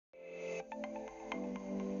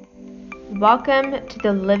Welcome to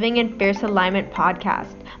the Living in Fierce Alignment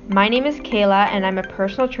podcast. My name is Kayla and I'm a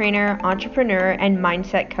personal trainer, entrepreneur, and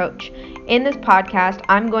mindset coach. In this podcast,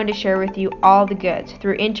 I'm going to share with you all the goods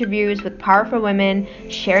through interviews with powerful women,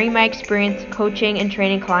 sharing my experience coaching and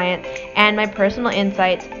training clients, and my personal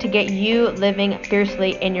insights to get you living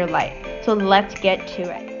fiercely in your life. So let's get to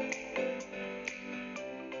it.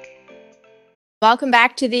 Welcome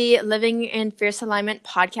back to the Living in Fierce Alignment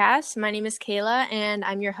podcast. My name is Kayla and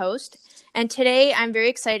I'm your host. And today I'm very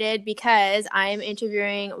excited because I'm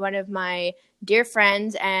interviewing one of my dear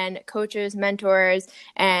friends and coaches, mentors,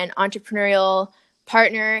 and entrepreneurial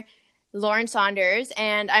partner, Lauren Saunders.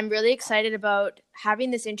 And I'm really excited about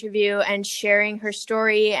having this interview and sharing her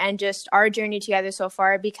story and just our journey together so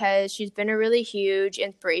far, because she's been a really huge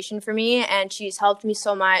inspiration for me and she's helped me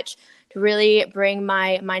so much to really bring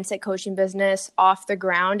my mindset coaching business off the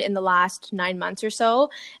ground in the last 9 months or so.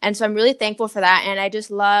 And so I'm really thankful for that. And I just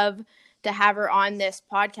love to have her on this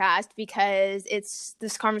podcast because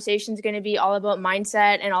this conversation is going to be all about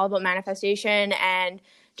mindset and all about manifestation and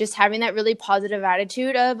just having that really positive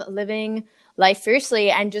attitude of living life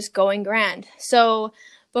fiercely and just going grand. So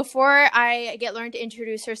before I get Lauren to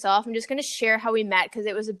introduce herself, I'm just going to share how we met because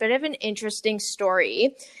it was a bit of an interesting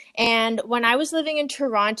story. And when I was living in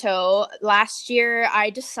Toronto last year,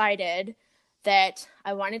 I decided that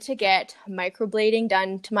I wanted to get microblading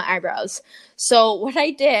done to my eyebrows. So what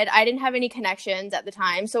I did, I didn't have any connections at the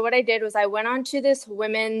time. So what I did was I went onto this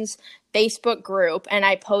women's Facebook group and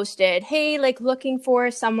I posted, hey, looking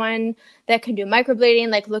for someone that can do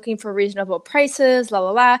microblading, looking for reasonable prices, la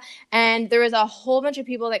la la. And there was a whole bunch of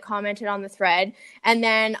people that commented on the thread. And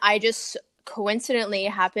then I just coincidentally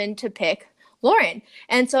happened to pick Lauren.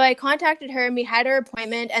 And so I contacted her and we had our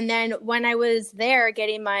appointment. And then when I was there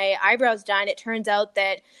getting my eyebrows done, it turns out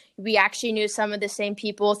that we actually knew some of the same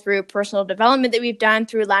people through personal development that we've done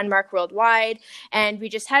through Landmark Worldwide. And we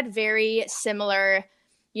just had very similar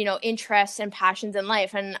interests and passions in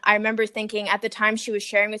life. And I remember thinking at the time she was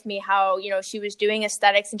sharing with me how, she was doing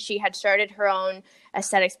aesthetics and she had started her own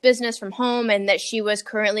aesthetics business from home and that she was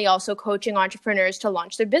currently also coaching entrepreneurs to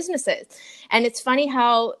launch their businesses. And it's funny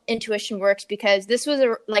how intuition works because this was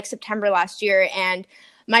September last year and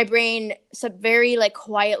my brain very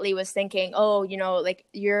quietly was thinking, oh,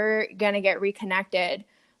 you're going to get reconnected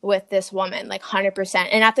with this woman, 100%.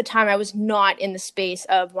 And at the time I was not in the space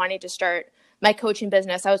of wanting to start my coaching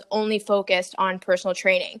business. I was only focused on personal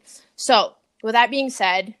training. So with that being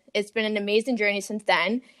said, it's been an amazing journey since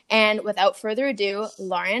then. And without further ado,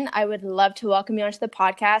 Lauren, I would love to welcome you onto the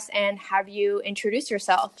podcast and have you introduce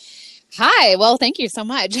yourself. Hi. Well, thank you so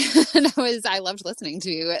much. I loved listening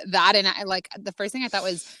to that. And the first thing I thought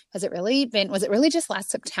was it really just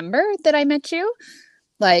last September that I met you?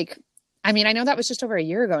 I know that was just over a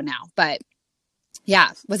year ago now, but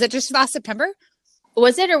yeah. Was it just last September?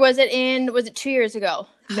 Was it, or was it 2 years ago?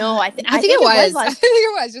 No, I think it was. I think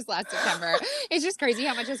it was just last September. It's just crazy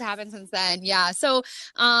how much has happened since then. Yeah. So,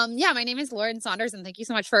 my name is Lauren Saunders, and thank you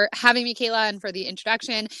so much for having me, Kayla, and for the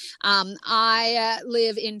introduction. I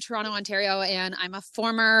live in Toronto, Ontario, and I'm a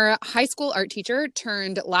former high school art teacher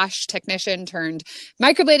turned lash technician, turned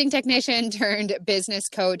microblading technician, turned business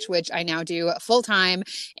coach, which I now do full time.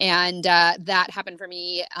 And that happened for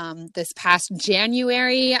me this past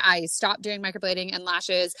January. I stopped doing microblading and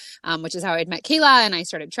lashes, which is how I'd met Kayla, and I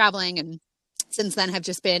started traveling, and since then have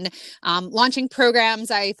just been launching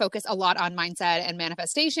programs. I focus a lot on mindset and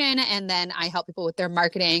manifestation, and then I help people with their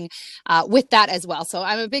marketing with that as well. So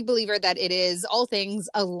I'm a big believer that it is all things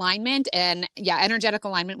alignment and energetic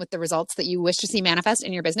alignment with the results that you wish to see manifest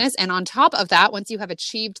in your business. And on top of that, once you have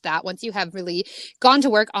achieved that, once you have really gone to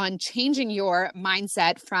work on changing your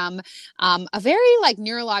mindset from a very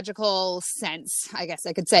neurological sense, I guess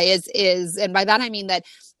I could say is, and by that I mean that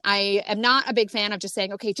I am not a big fan of just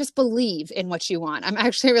saying, okay, just believe in what you want. I'm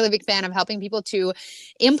actually a really big fan of helping people to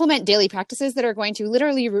implement daily practices that are going to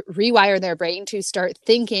literally rewire their brain to start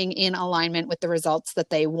thinking in alignment with the results that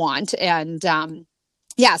they want. And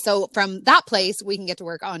so from that place, we can get to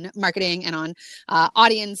work on marketing and on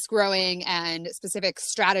audience growing and specific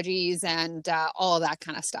strategies and all of that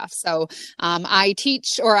kind of stuff. So I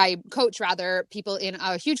coach people in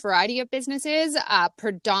a huge variety of businesses,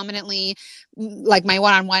 predominantly my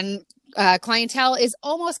one-on-one clientele is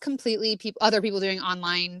almost completely other people doing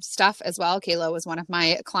online stuff as well. Kayla was one of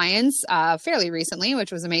my clients fairly recently,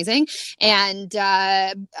 which was amazing. And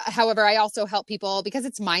however, I also help people because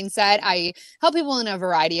it's mindset. I help people in a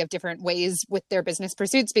variety of different ways with their business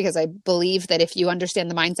pursuits because I believe that if you understand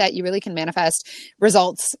the mindset, you really can manifest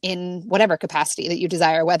results in whatever capacity that you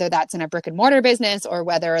desire, whether that's in a brick and mortar business or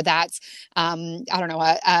whether that's, I don't know,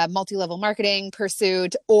 a multi-level marketing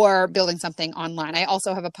pursuit or building something online. I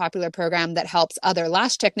also have a popular program that helps other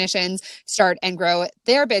lash technicians start and grow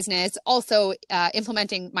their business, also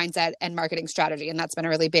implementing mindset and marketing strategy. And that's been a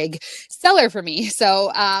really big seller for me.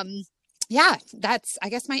 So yeah, that's, I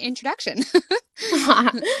guess, my introduction.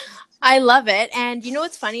 I love it. And you know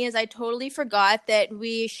what's funny is I totally forgot that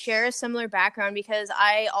we share a similar background because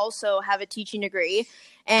I also have a teaching degree.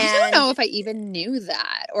 And I don't know if I even knew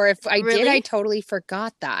that, or if I did, I totally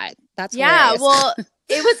forgot that. That's hilarious. Well,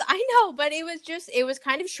 I know, but it was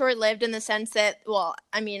kind of short-lived in the sense that, well,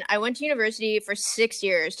 I mean, I went to university for 6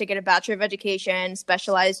 years to get a Bachelor of Education,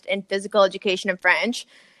 specialized in physical education and French.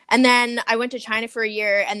 And then I went to China for a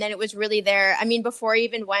year, and then it was really there. I mean, before I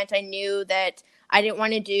even went, I knew that I didn't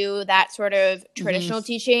want to do that sort of traditional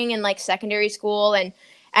teaching in like secondary school.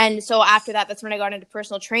 And so after that, that's when I got into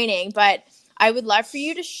personal training. But I would love for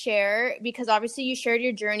you to share, because obviously you shared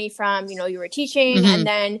your journey from, you were teaching and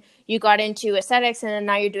then you got into aesthetics and then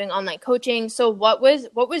now you're doing online coaching. So what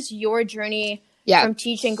was your journey from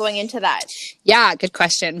teaching going into that? Yeah, good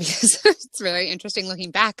question, because it's really interesting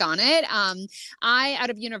looking back on it. Out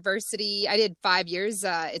of university, I did 5 years.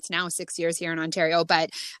 It's now 6 years here in Ontario, but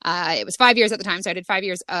it was 5 years at the time. So I did 5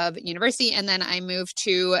 years of university, and then I moved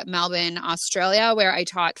to Melbourne, Australia, where I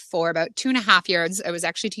taught for about 2.5 years. I was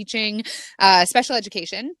actually teaching special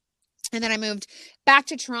education. And then I moved back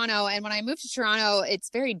to Toronto. And when I moved to Toronto, it's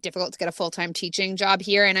very difficult to get a full-time teaching job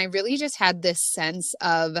here. And I really just had this sense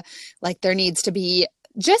of like, there needs to be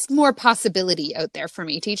just more possibility out there for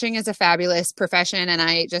me. Teaching is a fabulous profession and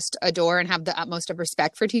I just adore and have the utmost of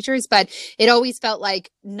respect for teachers, but it always felt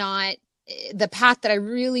like not the path that I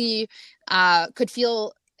really could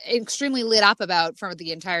feel extremely lit up about for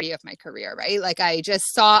the entirety of my career, right? Like I just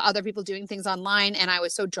saw other people doing things online and I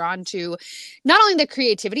was so drawn to not only the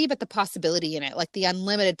creativity, but the possibility in it, like the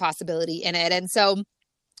unlimited possibility in it. And so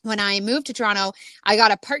when I moved to Toronto, I got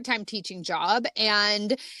a part-time teaching job.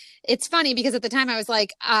 And it's funny because at the time I was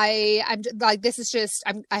like, I'm like, this is just,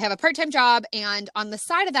 I have a part-time job. And on the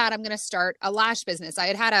side of that, I'm going to start a lash business.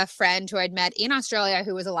 I had a friend who I'd met in Australia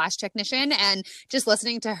who was a lash technician, and just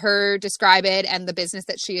listening to her describe it and the business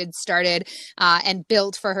that she had started and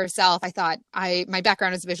built for herself, I thought my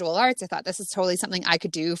background is visual arts. I thought this is totally something I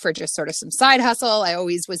could do for just sort of some side hustle. I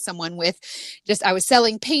always was someone with I was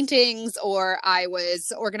selling paintings or I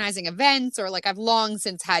was organizing events, or like I've long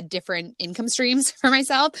since had different income streams for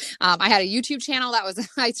myself. I had a YouTube channel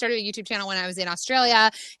I started a YouTube channel when I was in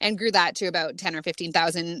Australia and grew that to about 10 or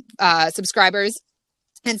 15,000 subscribers.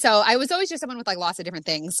 And so I was always just someone with like lots of different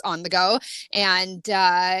things on the go. And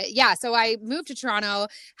so I moved to Toronto,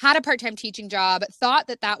 had a part-time teaching job, thought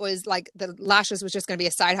that was like the lashes was just going to be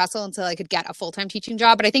a side hustle until I could get a full-time teaching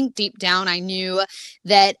job. But I think deep down, I knew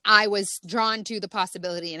that I was drawn to the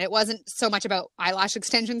possibility. And it wasn't so much about eyelash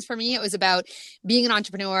extensions for me. It was about being an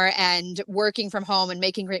entrepreneur and working from home and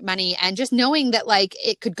making great money and just knowing that like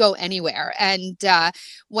it could go anywhere. And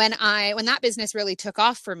when that business really took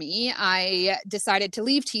off for me, I decided to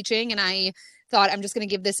leave teaching and I thought I'm just going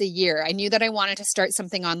to give this a year. I knew that I wanted to start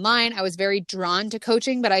something online. I was very drawn to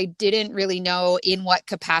coaching, but I didn't really know in what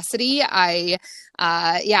capacity. That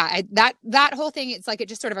whole thing, it's like it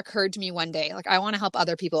just sort of occurred to me one day. Like I want to help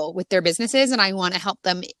other people with their businesses and I want to help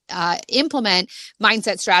them implement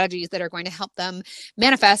mindset strategies that are going to help them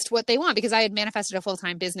manifest what they want, because I had manifested a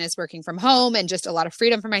full-time business working from home and just a lot of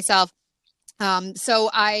freedom for myself. So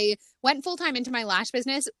I went full-time into my lash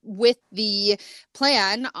business with the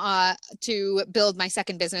plan to build my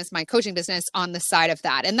second business, my coaching business, on the side of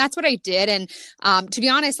that. And that's what I did. And to be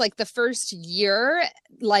honest, like the first year,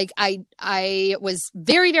 like I was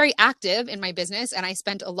very, very active in my business and I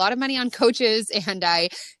spent a lot of money on coaches and I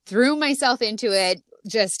threw myself into it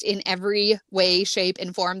just in every way, shape,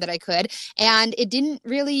 and form that I could. And it didn't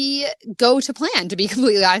really go to plan, to be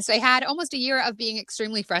completely honest. I had almost a year of being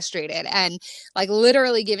extremely frustrated and like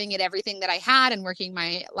literally giving it everything that I had and working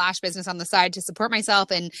my lash business on the side to support myself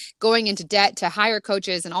and going into debt to hire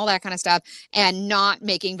coaches and all that kind of stuff and not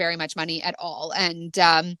making very much money at all. And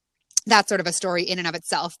that's sort of a story in and of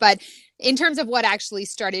itself. But in terms of what actually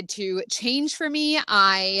started to change for me,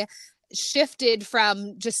 I shifted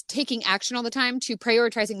from just taking action all the time to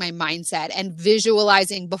prioritizing my mindset and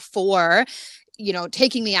visualizing before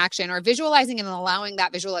taking the action or visualizing and allowing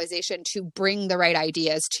that visualization to bring the right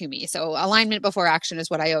ideas to me. So alignment before action is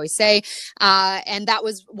what I always say. And that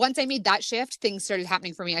was, once I made that shift, things started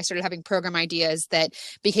happening for me. I started having program ideas that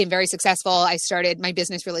became very successful. My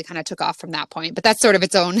business really kind of took off from that point, but that's sort of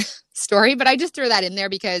its own story. But I just threw that in there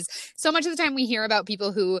because so much of the time we hear about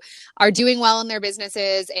people who are doing well in their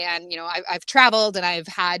businesses. And, I've traveled and I've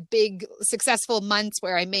had big successful months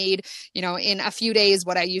where I made, in a few days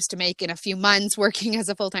what I used to make in a few months working as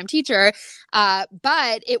a full-time teacher.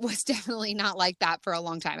 But it was definitely not like that for a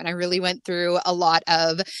long time. And I really went through a lot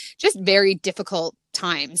of just very difficult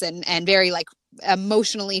times and very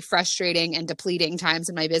emotionally frustrating and depleting times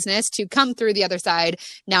in my business to come through the other side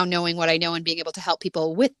now knowing what I know and being able to help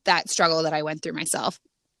people with that struggle that I went through myself.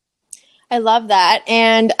 I love that.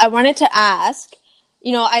 And I wanted to ask,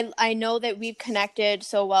 I know that we've connected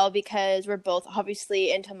so well because we're both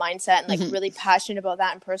obviously into mindset and really passionate about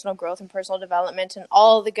that and personal growth and personal development and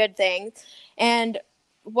all the good things. And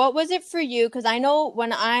what was it for you? Because I know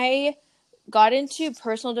when I got into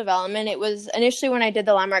personal development, it was initially when I did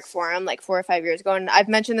the Landmark Forum 4 or 5 years ago. And I've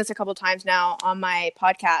mentioned this a couple times now on my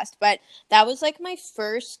podcast, but that was my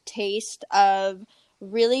first taste of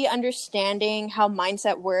really understanding how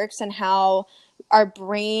mindset works and how our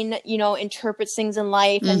brain, interprets things in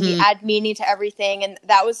life and we add meaning to everything. And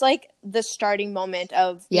that was the starting moment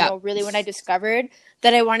of, really when I discovered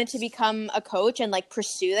that I wanted to become a coach and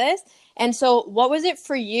pursue this. And so what was it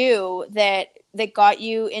for you that got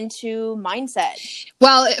you into mindset?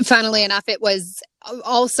 Well, funnily enough, it was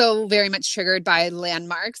also very much triggered by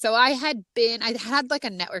Landmark. So I had a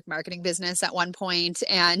network marketing business at one point,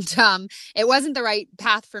 and it wasn't the right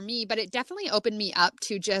path for me, but it definitely opened me up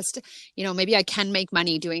to just, maybe I can make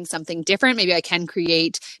money doing something different. Maybe I can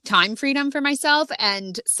create time freedom for myself.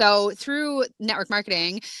 And so through network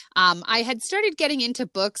marketing, I had started getting into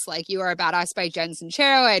books like You Are a Badass by Jen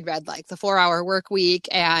Sincero. I'd read The 4-Hour Work Week,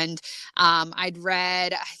 and I'd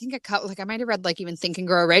read, I think I might have read even Think and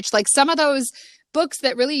Grow Rich, some of those books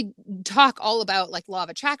that really talk all about law of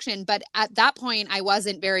attraction. But at that point, I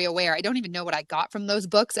wasn't very aware. I don't even know what I got from those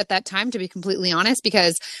books at that time, to be completely honest,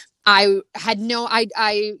 because I had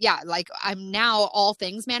I'm now all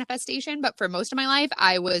things manifestation, but for most of my life,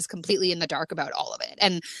 I was completely in the dark about all of it.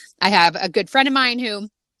 And I have a good friend of mine who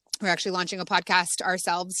we're actually launching a podcast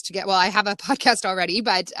ourselves I have a podcast already,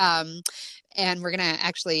 but and we're going to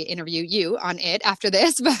actually interview you on it after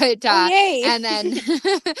this, but, and then,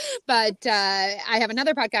 but, I have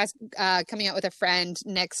another podcast, coming out with a friend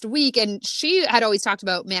next week, and she had always talked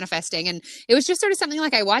about manifesting, and it was just sort of something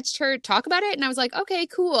I watched her talk about it and I was like, okay,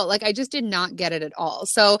 cool. I just did not get it at all.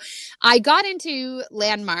 So I got into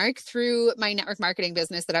Landmark through my network marketing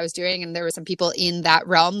business that I was doing. And there were some people in that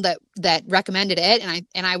realm that recommended it.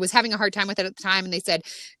 And I was having a hard time with it at the time. And they said,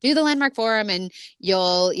 do the Landmark Forum and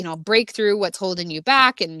you'll, break through what's holding you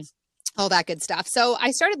back and all that good stuff. So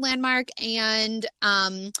I started Landmark, and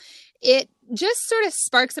it just sort of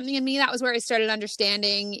sparked something in me. That was where I started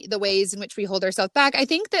understanding the ways in which we hold ourselves back. I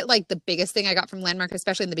think that the biggest thing I got from Landmark,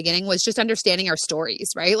 especially in the beginning, was just understanding our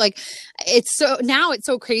stories, right? It's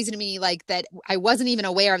so crazy to me, that I wasn't even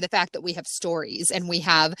aware of the fact that we have stories and we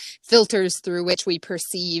have filters through which we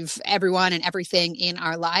perceive everyone and everything in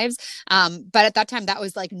our lives. But at that time that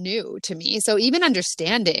was new to me. So even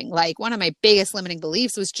understanding, one of my biggest limiting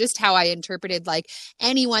beliefs was just how I interpreted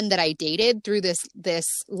anyone that I dated through this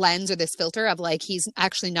lens or this filter of he's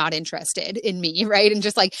actually not interested in me, right? And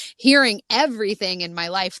just hearing everything in my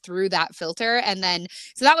life through that filter. And then,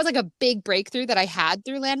 so that was a big breakthrough that I had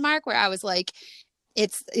through Landmark, where I was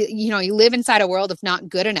it's, you live inside a world of not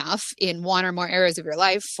good enough in one or more areas of your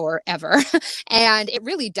life forever. And it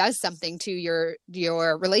really does something to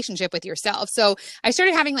your relationship with yourself. So I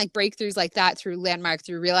started having breakthroughs like that through Landmark,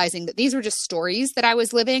 through realizing that these were just stories that I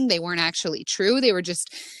was living. They weren't actually true. They were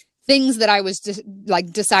just things that I was just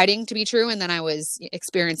deciding to be true. And then I was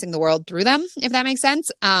experiencing the world through them, if that makes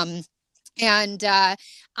sense. And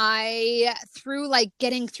I, through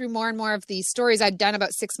getting through more and more of these stories, I'd done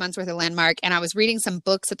about 6 months worth of Landmark, and I was reading some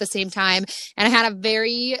books at the same time. And I had a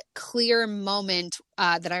very clear moment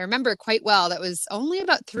that I remember quite well. That was only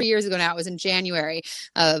about 3 years ago now. It was in January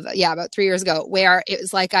of, about 3 years ago, where it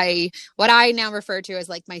was what I now refer to as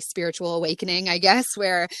my spiritual awakening, I guess,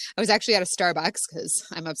 where I was actually at a Starbucks, because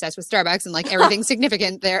I'm obsessed with Starbucks and everything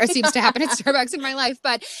significant there seems to happen at Starbucks in my life.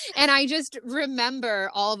 And I just remember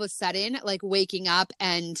all of a sudden waking up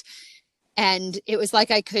and And it was like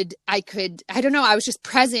I don't know, I was just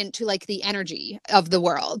present to like the energy of the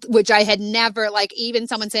world, which I had never, like even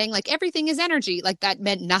someone saying like everything is energy, like that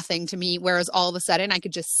meant nothing to me. Whereas all of a sudden I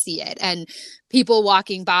could just see it. And people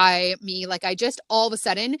walking by me, like I just all of a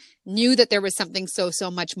sudden knew that there was something so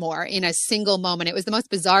much more in a single moment. It was the most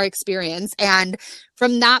bizarre experience. And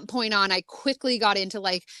from that point on, I quickly got into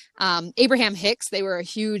like Abraham Hicks. They were a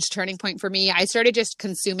huge turning point for me. I started just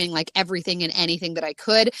consuming like everything and anything that I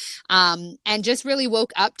could, and just really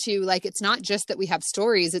woke up to like, it's not just that we have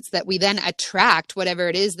stories, it's that we then attract whatever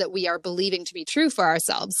it is that we are believing to be true for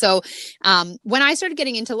ourselves. So when I started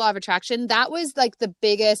getting into law of attraction, that was like the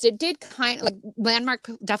biggest, it did kind of like Landmark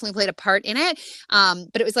definitely played a part in it.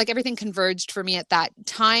 But it was like everything converged for me at that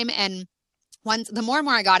time. And the more and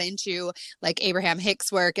more I got into like Abraham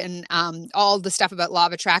Hicks work and all the stuff about law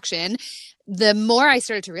of attraction, the more I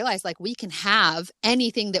started to realize like we can have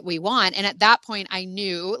anything that we want. And at that point I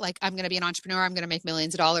knew like I'm going to be an entrepreneur. I'm going to make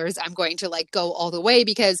millions of dollars. I'm going to like go all the way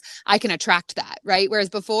because I can attract that. Right. Whereas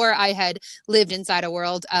before I had lived inside a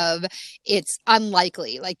world of it's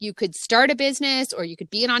unlikely. Like you could start a business or you could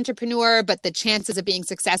be an entrepreneur, but the chances of being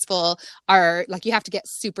successful are like you have to get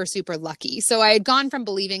super lucky. So I had gone from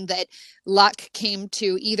believing that luck came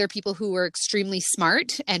to either people who were extremely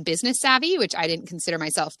smart and business savvy, which I didn't consider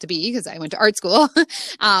myself to be because I went to art school,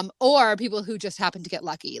 or people who just happened to get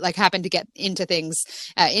lucky, like happened to get into things,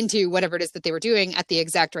 into whatever it is that they were doing at the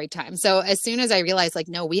exact right time. So as soon as I realized like,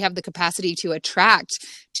 no, we have the capacity to attract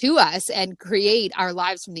to us and create our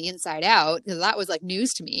lives from the inside out, that was like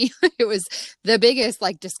news to me. It was the biggest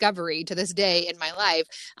like discovery to this day in my life.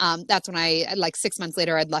 That's when I, like 6 months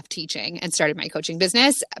later, I'd left teaching and started my coaching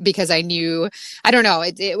business because I knew, I don't know,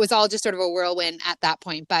 it was all just sort of a whirlwind at that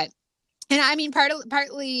point. But and I mean,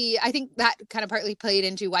 partly, I think that kind of partly played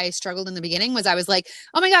into why I struggled in the beginning was I was like,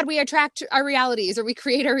 oh my God, we attract our realities or we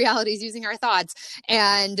create our realities using our thoughts.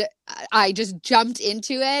 And I just jumped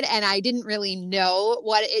into it and I didn't really know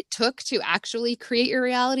what it took to actually create your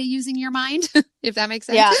reality using your mind, if that makes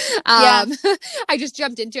sense. Yeah. I just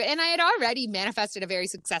jumped into it and I had already manifested a very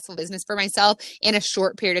successful business for myself in a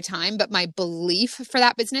short period of time, but my belief for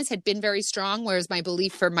that business had been very strong, whereas my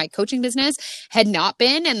belief for my coaching business had not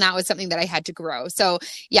been. And that was something that I had to grow. So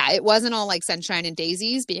yeah, it wasn't all like sunshine and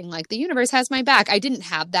daisies being like the universe has my back. I didn't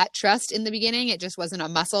have that trust in the beginning. It just wasn't a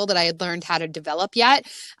muscle that I had learned how to develop yet.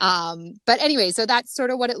 But anyway, so that's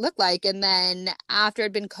sort of what it looked like. And then after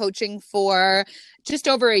I'd been coaching for just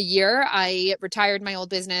over a year, I retired my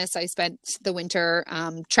old business. I spent the winter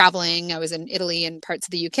traveling. I was in Italy and parts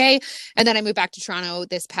of the UK. And then I moved back to Toronto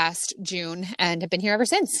this past June and have been here ever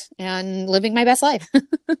since and living my best life.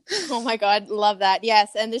 Oh my God, love that. Yes.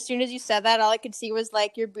 And as soon as you said that, all I could see was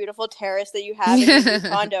like your beautiful terrace that you have in your new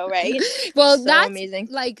condo, right? Well, so that's amazing.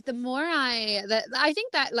 Like the more I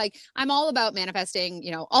think that like I'm all about manifesting,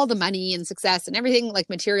 you know, all the money and success and everything like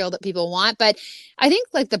material that people want. But I think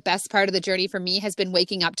like the best part of the journey for me has been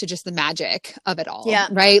waking up to just the magic of it all. Yeah.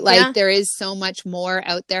 Right. Like Yeah. there is so much more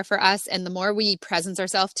out there for us. And the more we presence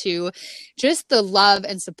ourselves to just the love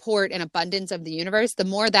and support and abundance of the universe, the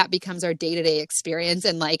more that becomes our day-to-day experience.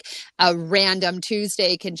 And like a random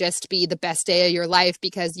Tuesday can just be the best day of your life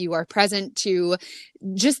because you are present to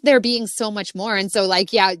just there being so much more. And so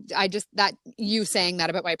like, yeah, I just, that you saying that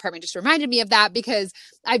about my apartment just reminded me of that because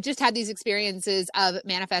I've just had these experiences of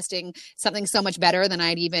manifesting something so much better than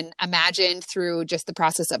I'd even imagined through just the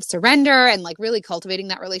process of surrender and like really cultivating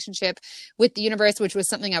that relationship with the universe, which was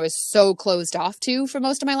something I was so closed off to for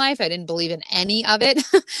most of my life. I didn't believe in any of it.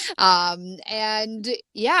 And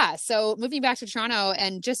yeah, so moving back to Toronto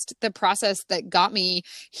and just the process that got me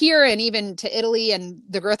here and even to Italy and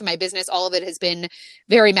the growth of my business, all of it has been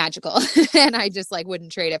very magical. And I just like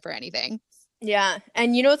wouldn't trade it for anything. Yeah.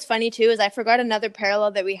 And you know what's funny too is I forgot another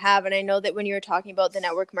parallel that we have. And I know that when you were talking about the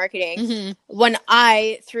network marketing, when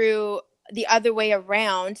I, through the other way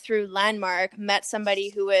around, through Landmark, met somebody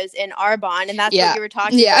who was in Arbonne, and that's what you were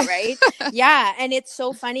talking about, right? Yeah. And it's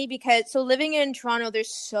so funny because, so living in Toronto,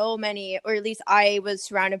 there's so many, or at least I was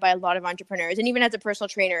surrounded by a lot of entrepreneurs. And even as a personal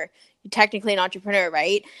trainer, you're technically an entrepreneur,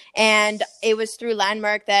 right? And it was through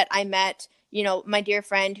Landmark that I met, you know, my dear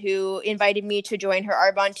friend who invited me to join her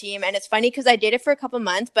Arbonne team. And it's funny because I did it for a couple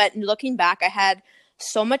months, but looking back, I had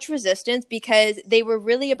so much resistance because they were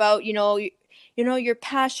really about, you know, your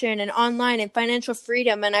passion and online and financial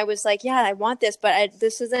freedom. And I was like, yeah, I want this, but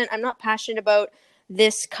I'm not passionate about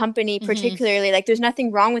this company particularly. Like there's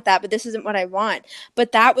nothing wrong with that, but this isn't what I want.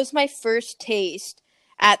 But that was my first taste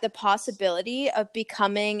at the possibility of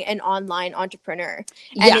becoming an online entrepreneur.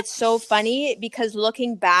 And it's so funny because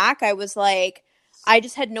looking back, I was like, I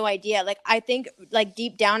just had no idea. Like, I think like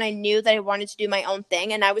deep down, I knew that I wanted to do my own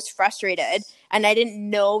thing, and I was frustrated and I didn't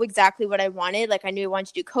know exactly what I wanted. Like, I knew I wanted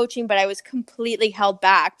to do coaching, but I was completely held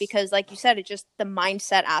back because, like you said, it's just the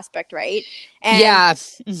mindset aspect, right? And Yeah.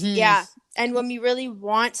 Mm-hmm. yeah. And when we really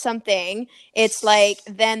want something, it's like,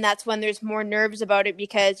 then that's when there's more nerves about it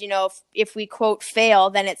because, you know, if we quote fail,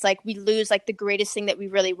 then it's like we lose like the greatest thing that we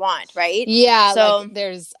really want, right? Yeah, like So,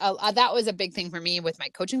 there's that was a big thing for me with my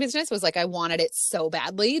coaching business, was like I wanted it so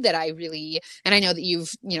badly that I really, and I know that you've,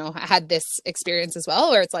 had this experience as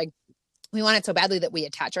well, where it's like we want it so badly that we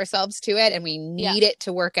attach ourselves to it and we yeah. need it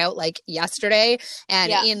to work out like yesterday. And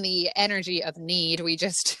Yeah. in the energy of need, we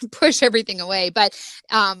just push everything away. But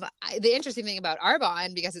the interesting thing about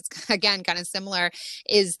Arbonne, because it's again kind of similar,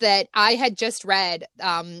 is that I had just read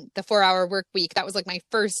the 4 Hour Work Week. That was like my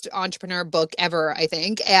first entrepreneur book ever, I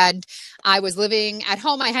think. And I was living at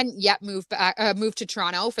home. I hadn't yet moved to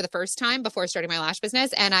Toronto for the first time before starting my lash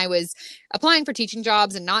business. And I was applying for teaching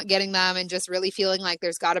jobs and not getting them, and just really feeling like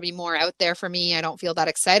there's got to be more out there for me. I don't feel that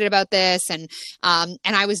excited about this. And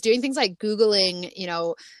I was doing things like Googling,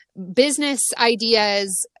 business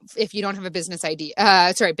ideas if you don't have a business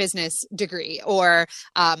business degree, or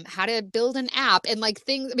how to build an app, and like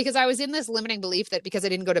things, because I was in this limiting belief that because I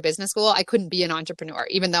didn't go to business school, I couldn't be an entrepreneur,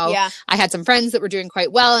 even though I had some friends that were doing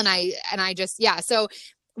quite well. And I just, so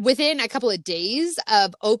within a couple of days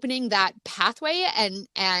of opening that pathway and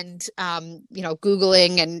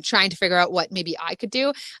Googling and trying to figure out what maybe I could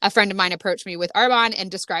do, a friend of mine approached me with Arbonne and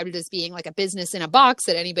described it as being like a business in a box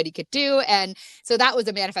that anybody could do. And so that was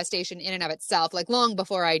a manifestation in and of itself, like long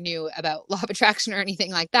before I knew about law of attraction or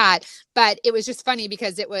anything like that. But it was just funny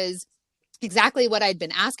because it was exactly what I'd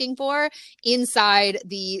been asking for inside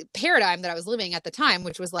the paradigm that I was living at the time,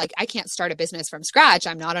 which was like, I can't start a business from scratch.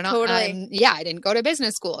 I'm not Totally. I didn't go to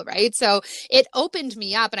business school. Right. So it opened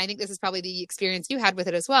me up. And I think this is probably the experience you had with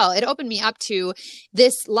it as well. It opened me up to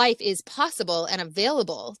this life is possible and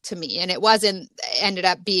available to me. And it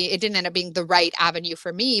didn't end up being the right avenue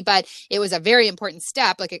for me, but it was a very important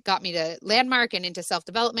step. Like, it got me to Landmark and into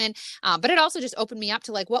self-development. But it also just opened me up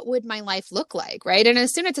to like, what would my life look like? Right. And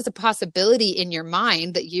as soon as it's a possibility in your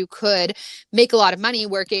mind that you could make a lot of money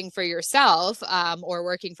working for yourself, or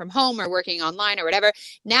working from home or working online or whatever,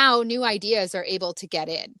 now new ideas are able to get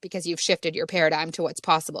in because you've shifted your paradigm to what's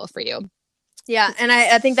possible for you. Yeah. And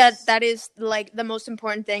I think that is like the most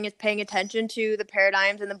important thing, is paying attention to the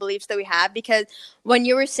paradigms and the beliefs that we have. Because when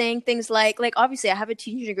you were saying things like obviously I have a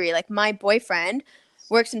teaching degree, like my boyfriend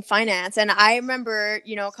works in finance. And I remember,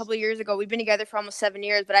 a couple of years ago, we've been together for almost 7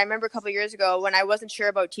 years, but I remember a couple of years ago when I wasn't sure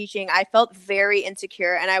about teaching, I felt very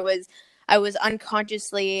insecure, and I was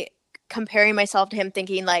unconsciously comparing myself to him,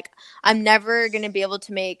 thinking like, I'm never going to be able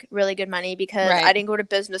to make really good money because I didn't go to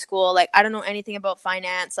business school. Like, I don't know anything about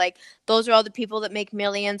finance. Like, those are all the people that make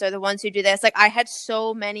millions, are the ones who do this. Like, I had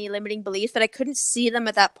so many limiting beliefs that I couldn't see them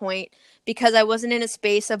at that point because I wasn't in a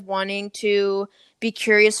space of wanting to be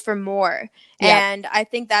curious for more. And I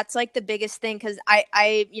think that's like the biggest thing, because I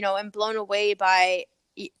am blown away by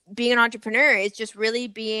being an entrepreneur. Is just really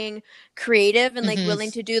being creative and like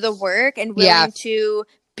willing to do the work and willing to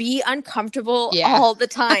be uncomfortable all the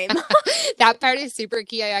time. That part is super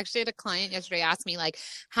key. I actually had a client yesterday ask me, like,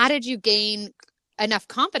 how did you gain enough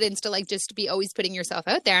confidence to like just be always putting yourself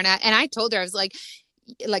out there? And I told her, I was like,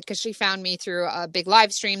 because she found me through a big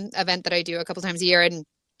live stream event that I do a couple times a year. And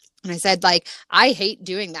I said, like, I hate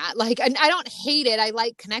doing that. Like, and I don't hate it. I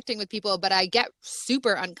like connecting with people, but I get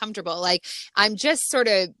super uncomfortable. Like, I'm just sort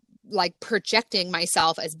of like projecting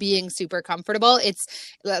myself as being super comfortable. It's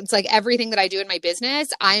like everything that I do in my business,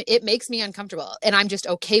 it makes me uncomfortable, and I'm just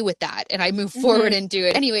okay with that. And I move forward and do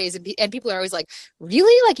it anyways. And people are always like,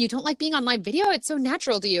 really? Like, you don't like being on live video? It's so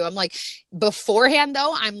natural to you. I'm like, beforehand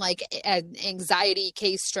though, I'm like an anxiety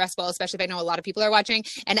case, stressful, especially if I know a lot of people are watching.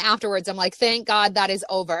 And afterwards I'm like, thank God that is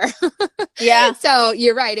over. Yeah. So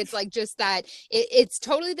you're right. It's like just that it's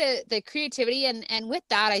totally the creativity. And with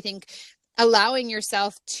that, I think allowing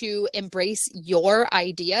yourself to embrace your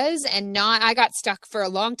ideas and not, I got stuck for a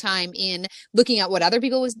long time in looking at what other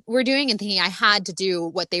people were doing and thinking I had to do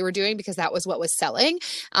what they were doing because that was what was selling.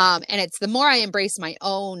 And it's the more I embrace my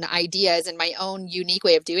own ideas and my own unique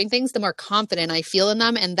way of doing things, the more confident I feel in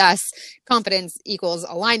them. And thus confidence equals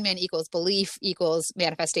alignment equals belief equals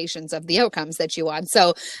manifestations of the outcomes that you want.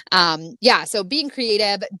 So, so being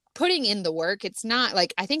creative, putting in the work. It's not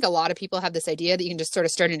like, I think a lot of people have this idea that you can just sort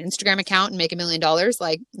of start an Instagram account and make $1 million.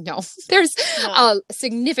 Like, no, there's a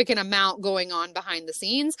significant amount going on behind the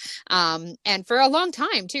scenes. And for a long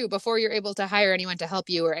time too, before you're able to hire anyone to help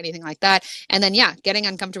you or anything like that. And then, getting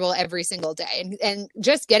uncomfortable every single day and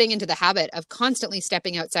just getting into the habit of constantly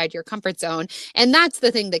stepping outside your comfort zone. And that's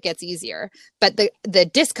the thing that gets easier, but the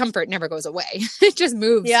discomfort never goes away. It just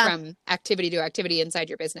moves from activity to activity inside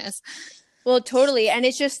your business. Well, totally. And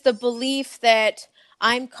it's just the belief that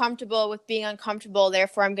I'm comfortable with being uncomfortable,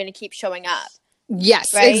 therefore I'm going to keep showing up. Yes,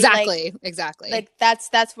 right? Exactly. Like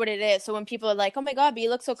that's what it is. So when people are like, oh my God, but you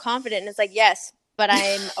look so confident. And it's like, yes, but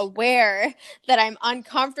I'm aware that I'm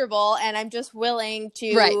uncomfortable and I'm just willing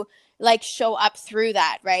to like show up through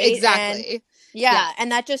that. Right. Exactly. And,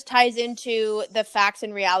 and that just ties into the facts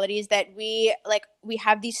and realities that we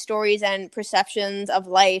have these stories and perceptions of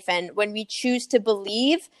life. And when we choose to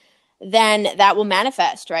believe, then that will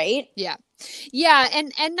manifest, right? Yeah. Yeah.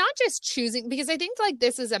 And not just choosing, because I think like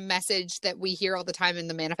this is a message that we hear all the time in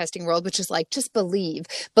the manifesting world, which is like, just believe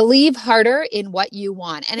harder in what you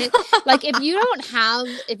want. And it like, if you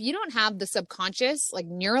don't have the subconscious, like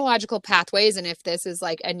neurological pathways, and if this is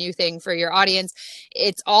like a new thing for your audience,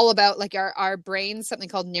 it's all about like our brains, something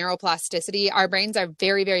called neuroplasticity. Our brains are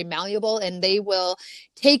very, very malleable, and they will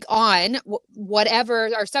take on whatever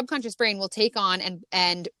our subconscious brain will take on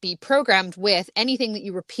and be programmed with anything that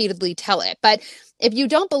you repeatedly tell it. But if you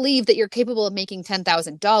don't believe that you're capable of making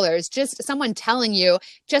 $10,000, just someone telling you,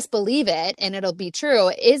 just believe it and it'll be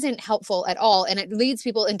true, isn't helpful at all. And it leads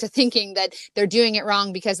people into thinking that they're doing it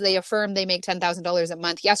wrong because they affirm they make $10,000 a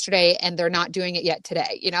month yesterday and they're not doing it yet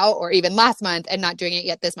today, or even last month and not doing it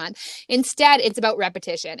yet this month. Instead, it's about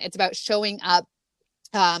repetition. It's about showing up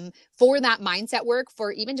for that mindset work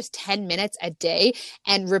for even just 10 minutes a day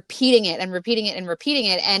and repeating it and repeating it and repeating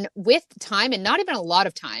it. And with time, and not even a lot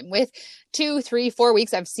of time, with 2, 3, 4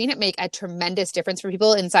 weeks, I've seen it make a tremendous difference for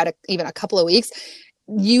people inside even a couple of weeks.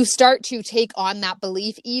 You start to take on that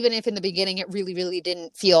belief, even if in the beginning it really, really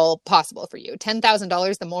didn't feel possible for you.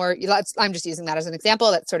 $10,000, the more, I'm just using that as an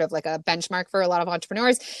example. That's sort of like a benchmark for a lot of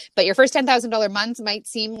entrepreneurs. But your first $10,000 months might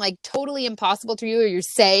seem like totally impossible to you, or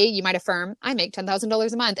you might affirm, I make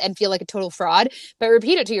 $10,000 a month, and feel like a total fraud. But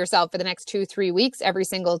repeat it to yourself for the next 2, 3 weeks, every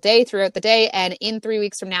single day throughout the day. And in 3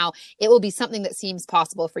 weeks from now, it will be something that seems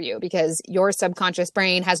possible for you, because your subconscious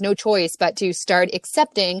brain has no choice but to start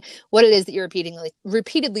accepting what it is that you're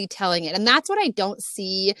repeatedly telling it. And that's what I don't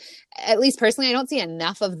see, at least personally, I don't see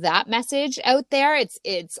enough of that message out there.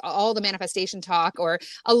 It's all the manifestation talk, or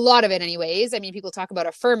a lot of it anyways. I mean, people talk about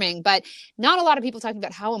affirming, but not a lot of people talking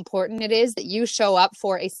about how important it is that you show up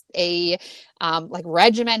for a like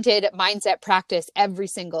regimented mindset practice every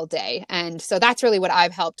single day. And so that's really what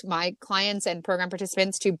I've helped my clients and program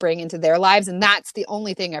participants to bring into their lives. And that's the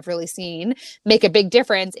only thing I've really seen make a big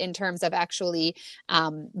difference in terms of actually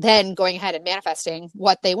then going ahead and manifesting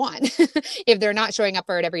what they want. If they're not showing up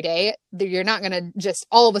for it every day, you're not going to just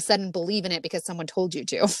all of a sudden believe in it because someone told you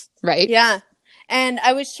to, right? Yeah. And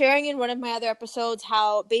I was sharing in one of my other episodes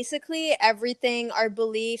how basically everything, our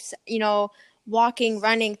beliefs, walking,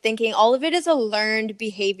 running, thinking, all of it is a learned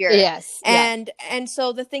behavior. Yes. And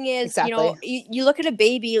so the thing is, you look at a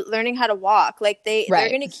baby learning how to walk, like they're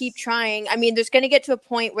going to keep trying. I mean, there's going to get to a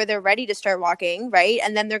point where they're ready to start walking, right?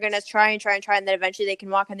 And then they're going to try and then eventually they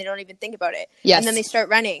can walk and they don't even think about it. Yes. And then they start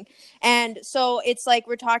running. And so it's like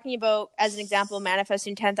we're talking about, as an example,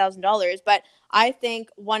 manifesting $10,000. But I think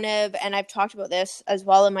and I've talked about this as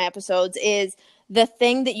well in my episodes, is the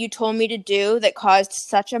thing that you told me to do that caused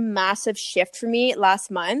such a massive shift for me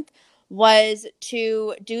last month was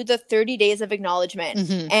to do the 30 days of acknowledgement.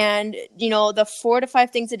 Mm-hmm. And, the 4 to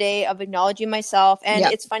 5 things a day of acknowledging myself. And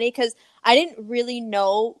It's funny because I didn't really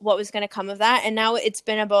know what was going to come of that. And now it's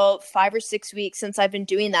been about 5 or 6 weeks since I've been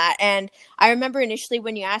doing that. And I remember initially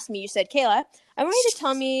when you asked me, you said, Kayla, I want you to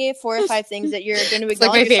tell me 4 or 5 things that you're going to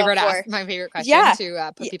acknowledge yourself for. My favorite question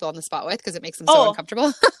to put people on the spot with, because it makes them so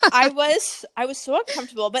uncomfortable. I was so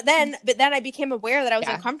uncomfortable, but then I became aware that I was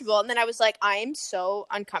uncomfortable, and then I was like, I'm so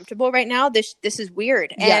uncomfortable right now. This is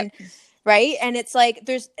weird, and right, and it's like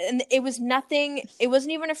it was nothing. It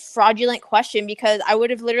wasn't even a fraudulent question, because I would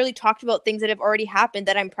have literally talked about things that have already happened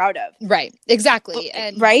that I'm proud of. Right, exactly,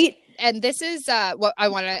 and right. And this is what I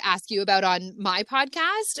want to ask you about on my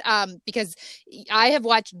podcast, because I have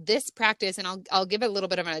watched this practice, and I'll give a little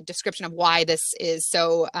bit of a description of why this is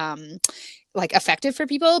so effective for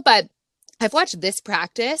people. But I've watched this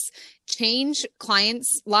practice change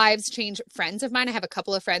clients' lives, change friends of mine. I have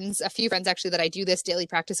a few friends actually that I do this daily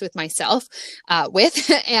practice with myself,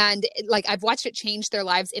 and like I've watched it change their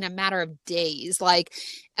lives in a matter of days, like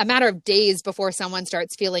a matter of days before someone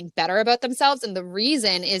starts feeling better about themselves. And the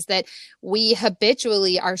reason is that we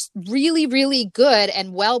habitually are really, really good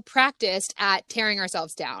and well practiced at tearing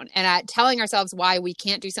ourselves down and at telling ourselves why we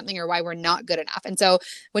can't do something or why we're not good enough. And so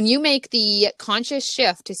when you make the conscious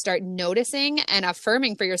shift to start noticing and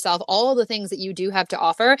affirming for yourself all the things that you do have to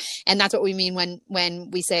offer, and that's what we mean when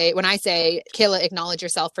I say, Kayla, acknowledge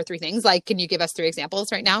yourself for 3 things. Like, can you give us 3 examples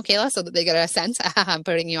right now, Kayla, so that they get a sense? I'm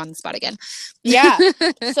putting you on the spot again. Yeah.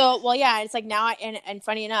 So, well, yeah, it's like now and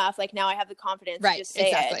funny enough, like now I have the confidence to just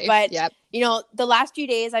say it. But, you know, the last few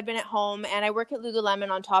days I've been at home and I work at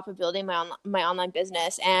Lululemon on top of building my online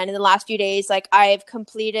business. And in the last few days, like I've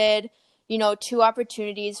completed, you know, 2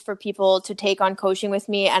 opportunities for people to take on coaching with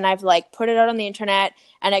me. And I've like put it out on the internet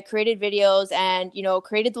and I created videos and, you know,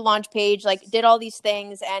 created the launch page, like did all these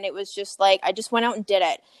things. And it was just like, I just went out and did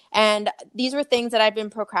it. And these were things that I've been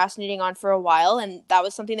procrastinating on for a while. And that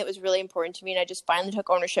was something that was really important to me. And I just finally took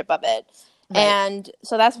ownership of it. Right. And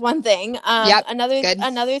so that's one thing.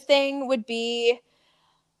 Another thing would be,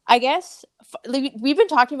 I guess we've been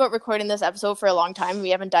talking about recording this episode for a long time. And we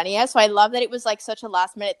haven't done it yet. So I love that it was like such a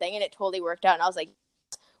last minute thing and it totally worked out. And I was like,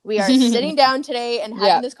 we are sitting down today and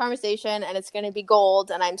having this conversation and it's going to be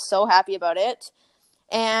gold. And I'm so happy about it.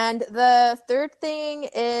 And the third thing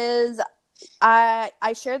is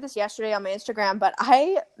I shared this yesterday on my Instagram, but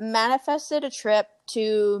I manifested a trip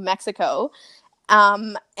to Mexico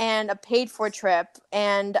and a paid for trip.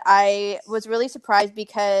 And I was really surprised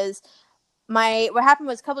because what happened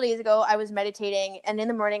was a couple of days ago, I was meditating and in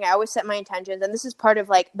the morning, I always set my intentions. And this is part of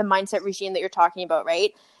like the mindset regime that you're talking about,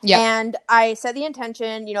 right? Yeah. And I set the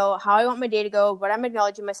intention, you know, how I want my day to go, what I'm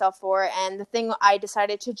acknowledging myself for. And the thing I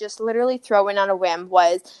decided to just literally throw in on a whim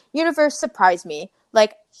was, universe, surprise me.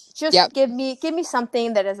 Like, just give me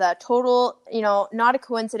something that is a total, you know, not a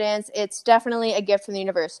coincidence. It's definitely a gift from the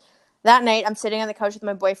universe. That night, I'm sitting on the couch with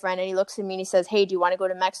my boyfriend, and he looks at me and he says, "Hey, do you want to go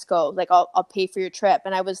to Mexico? Like, I'll pay for your trip."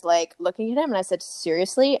 And I was like looking at him, and I said,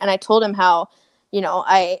 "Seriously?" And I told him how, you know,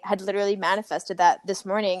 I had literally manifested that this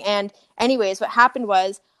morning. And anyways, what happened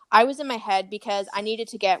was I was in my head because I needed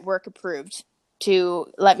to get work approved to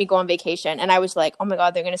let me go on vacation. And I was like, oh my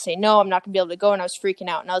God, they're going to say, no, I'm not going to be able to go. And I was freaking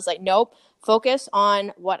out. And I was like, nope, focus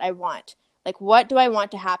on what I want. Like, what do I want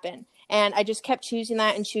to happen? And I just kept choosing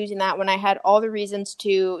that when I had all the reasons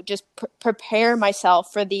to just prepare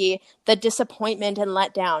myself for the disappointment and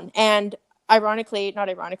letdown. And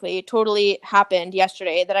it totally happened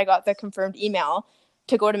yesterday that I got the confirmed email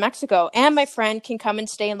to go to Mexico. And my friend can come and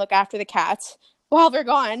stay and look after the cats while they're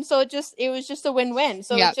gone. So it was just a win-win.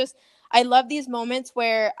 So it's just, I love these moments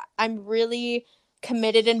where I'm really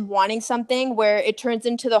committed and wanting something where it turns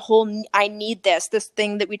into the whole I need this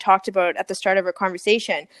thing that we talked about at the start of our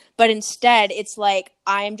conversation. But instead, it's like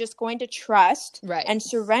I'm just going to trust and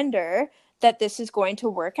surrender that this is going to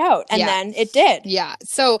work out. And then it did. Yeah.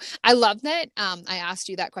 So I love that. I asked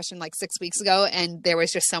you that question like 6 weeks ago and there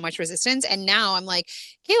was just so much resistance. And now I'm like,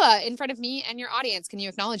 Kayla, in front of me and your audience, can you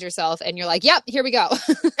acknowledge yourself? And you're like, yep, here we go.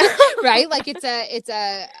 Right? Like it's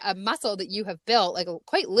a muscle that you have built, like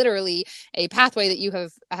quite literally a pathway that you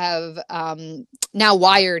have now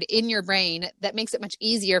wired in your brain that makes it much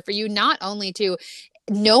easier for you not only to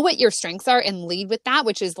know what your strengths are and lead with that,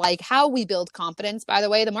 which is like how we build confidence, by the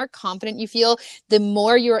way. The more confident you feel, the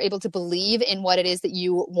more you're able to believe in what it is that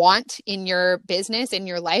you want in your business, in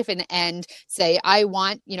your life, and say, I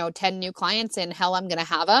want, 10 new clients and hell, I'm going to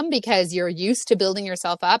have them, because you're used to building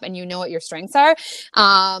yourself up and you know what your strengths are.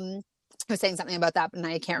 I was saying something about that, and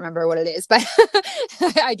I can't remember what it is, but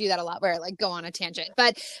I do that a lot where I like go on a tangent.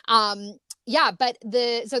 But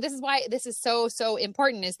so this is why this is so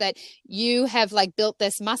important, is that you have like built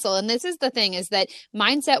this muscle. And this is the thing, is that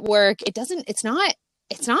mindset work, it's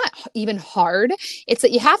not even hard. It's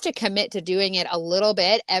that you have to commit to doing it a little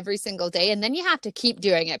bit every single day. And then you have to keep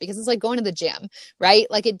doing it, because it's like going to the gym, right?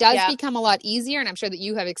 Like it does become a lot easier. And I'm sure that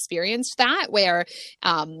you have experienced that, where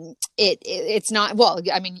it's not, well,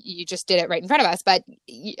 I mean, you just did it right in front of us, but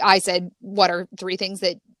I said, what are 3 things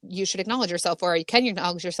that you should acknowledge yourself for, or you can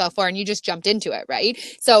acknowledge yourself for, and you just jumped into it, right?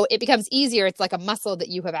 So it becomes easier. It's like a muscle that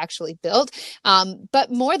you have actually built.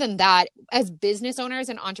 But more than that, as business owners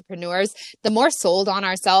and entrepreneurs, the more sold on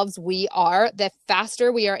ourselves we are, the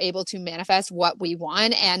faster we are able to manifest what we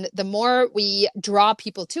want. And the more we draw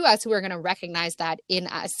people to us who are going to recognize that in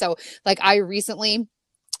us. So like I recently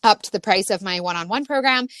upped the price of my one-on-one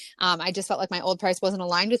program. I just felt like my old price wasn't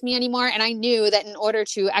aligned with me anymore. And I knew that in order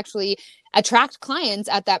to actually attract clients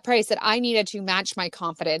at that price that I needed to match my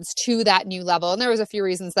confidence to that new level. And there was a few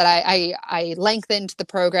reasons that I lengthened the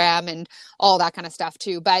program and all that kind of stuff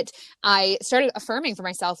too. But I started affirming for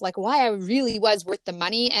myself, like why I really was worth the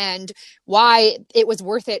money and why it was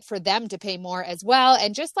worth it for them to pay more as well.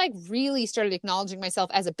 And just like really started acknowledging myself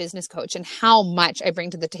as a business coach and how much I bring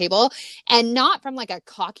to the table, and not from like a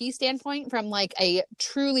cocky standpoint, from like a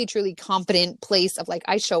truly, truly confident place of like,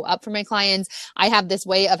 I show up for my clients. I have this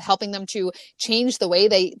way of helping them to change the way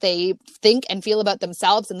they think and feel about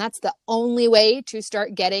themselves. And that's the only way to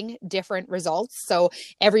start getting different results. So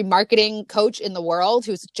every marketing coach in the world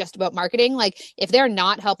who's just about marketing, like if they're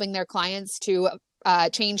not helping their clients to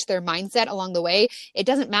change their mindset along the way, it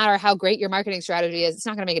doesn't matter how great your marketing strategy is. It's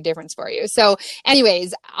not going to make a difference for you. So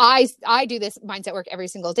anyways, I do this mindset work every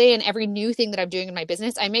single day, and every new thing that I'm doing in my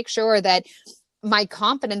business, I make sure that my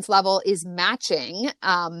confidence level is matching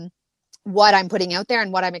what I'm putting out there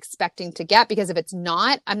and what I'm expecting to get, because if it's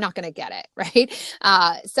not, I'm not going to get it. Right.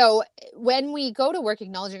 So when we go to work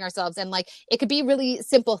acknowledging ourselves, and like, it could be really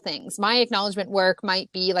simple things. My acknowledgement work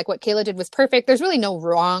might be like what Kayla did was perfect. There's really no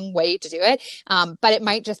wrong way to do it. But it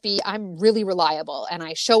might just be, I'm really reliable and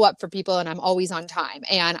I show up for people and I'm always on time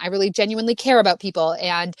and I really genuinely care about people.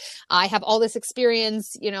 And I have all this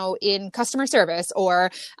experience, in customer service,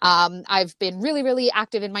 or I've been really, really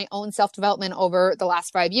active in my own self-development over the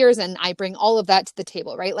last 5 years. And I bring all of that to the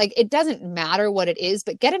table, right? Like it doesn't matter what it is,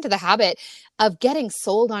 but get into the habit of getting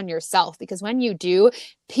sold on yourself, because when you do,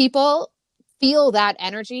 people feel that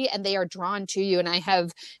energy and they are drawn to you. And I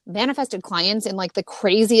have manifested clients in like the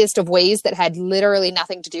craziest of ways that had literally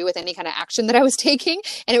nothing to do with any kind of action that I was taking.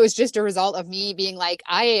 And it was just a result of me being like,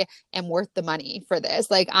 I am worth the money for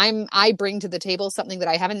this. Like I bring to the table something that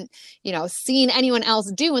I haven't, seen anyone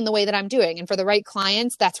else do in the way that I'm doing. And for the right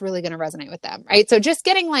clients, that's really going to resonate with them. Right. So just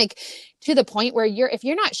getting like to the point where if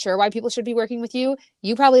you're not sure why people should be working with you,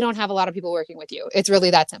 you probably don't have a lot of people working with you. It's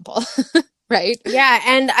really that simple. Right. Yeah.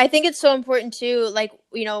 And I think it's so important too, like,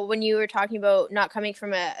 when you were talking about not coming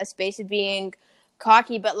from a space of being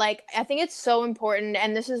cocky, but like, I think it's so important.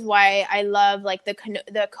 And this is why I love like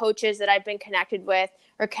the coaches that I've been connected with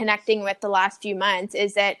or connecting with the last few months,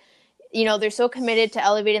 is that, they're so committed to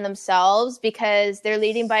elevating themselves because they're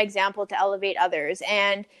leading by example to elevate others.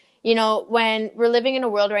 And when we're living in a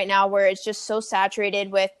world right now where it's just so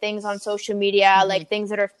saturated with things on social media, like things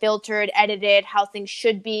that are filtered, edited, how things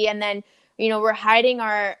should be. And then, we're hiding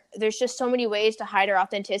there's just so many ways to hide our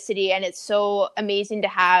authenticity. And it's so amazing to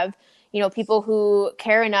have, people who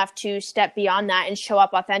care enough to step beyond that and show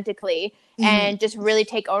up authentically and just really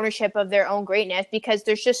take ownership of their own greatness, because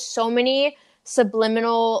there's just so many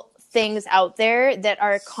subliminal things out there that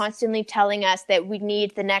are constantly telling us that we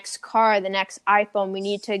need the next car, the next iPhone, we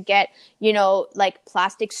need to get, like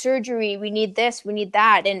plastic surgery, we need this, we need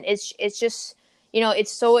that. And it's just,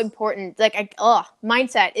 it's so important. Like,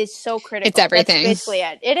 mindset is so critical. It's everything. That's basically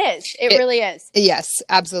it. It is. It really is. Yes,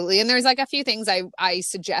 absolutely. And there's like a few things I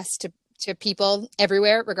suggest to people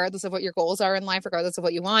everywhere, regardless of what your goals are in life, regardless of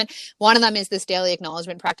what you want. One of them is this daily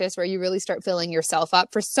acknowledgement practice where you really start filling yourself up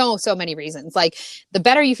for so many reasons. Like the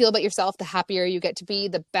better you feel about yourself, the happier you get to be,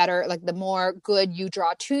 the better, like the more good you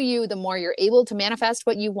draw to you, the more you're able to manifest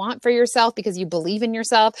what you want for yourself because you believe in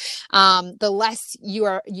yourself. The less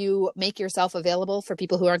you make yourself available for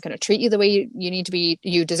people who aren't going to treat you the way you need to be,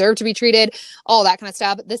 you deserve to be treated, all that kind of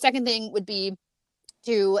stuff. The second thing would be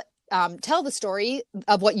to tell the story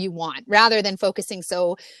of what you want rather than focusing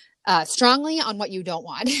so strongly on what you don't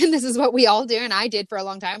want. And this is what we all do. And I did for a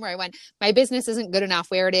long time, where I went, my business isn't good enough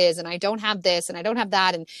where it is. And I don't have this and I don't have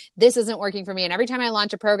that. And this isn't working for me. And every time I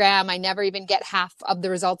launch a program, I never even get half of the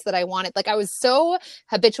results that I wanted. Like I was so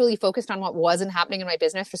habitually focused on what wasn't happening in my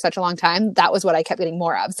business for such a long time. That was what I kept getting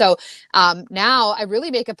more of. So now I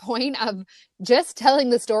really make a point of just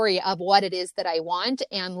telling the story of what it is that I want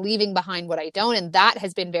and leaving behind what I don't. And that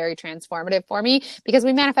has been very transformative for me, because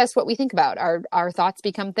we manifest what we think about. Our thoughts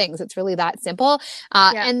become things. It's really that simple.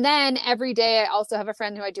 And then every day I also have a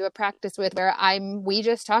friend who I do a practice with where we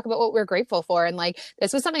just talk about what we're grateful for. And like,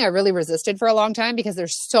 this was something I really resisted for a long time, because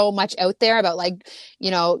there's so much out there about like,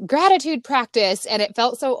 gratitude practice, and it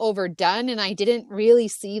felt so overdone. And I didn't really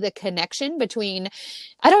see the connection between,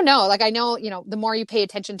 I don't know, like I know, the more you pay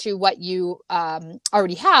attention to what you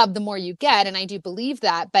already have, the more you get. And I do believe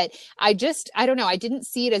that, but I don't know. I didn't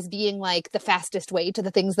see it as being like the fastest way to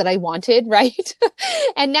the things that I wanted. Right.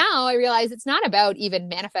 And now I realize it's not about even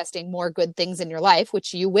manifesting more good things in your life,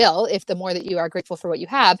 which you will, if the more that you are grateful for what you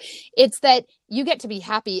have. It's that you get to be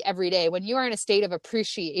happy every day when you are in a state of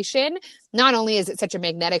appreciation. Not only is it such a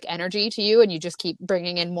magnetic energy to you and you just keep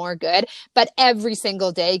bringing in more good, but every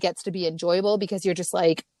single day gets to be enjoyable because you're just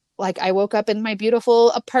like, like I woke up in my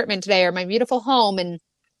beautiful apartment today or my beautiful home, and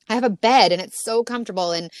I have a bed and it's so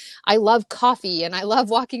comfortable, and I love coffee and I love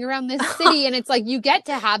walking around this city. And it's like you get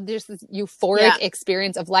to have this euphoric Yeah.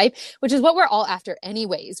 experience of life, which is what we're all after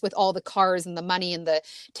anyways, with all the cars and the money and the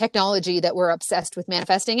technology that we're obsessed with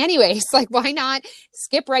manifesting anyways. Like, why not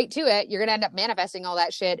skip right to it? You're going to end up manifesting all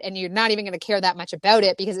that shit and you're not even going to care that much about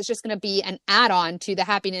it because it's just going to be an add-on to the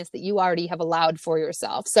happiness that you already have allowed for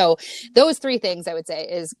yourself. So those three things I would say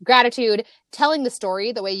is gratitude, telling the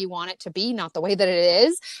story the way you want it to be, not the way that it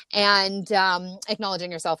is, and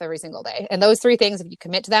acknowledging yourself every single day. And those three things, if you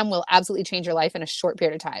commit to them, will absolutely change your life in a short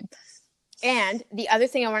period of time. And the other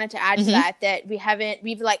thing I wanted to add to that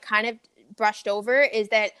we've like kind of brushed over is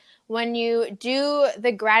that when you do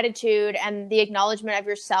the gratitude and the acknowledgement of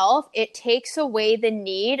yourself, it takes away the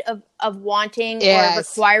need of wanting or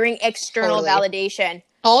requiring external validation.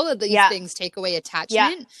 All of these things take away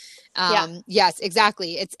attachment. Yes,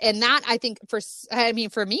 exactly. And that I think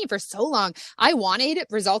for me, for so long, I wanted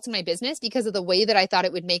results in my business because of the way that I thought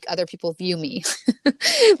it would make other people view me.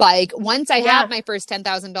 Like once I have my first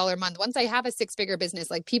 $10,000 month, once I have a 6-figure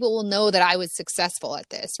business, like people will know that I was successful at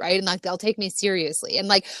this, right? And like they'll take me seriously. And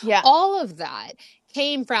like all of that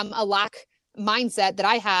came from a lack mindset that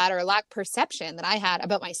I had, or lack perception that I had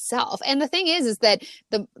about myself. And the thing is that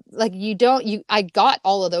I got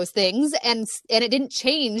all of those things, and it didn't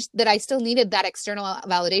change that I still needed that external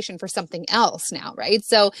validation for something else now. Right.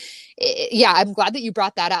 So I'm glad that you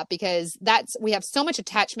brought that up, because we have so much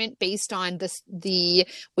attachment based on we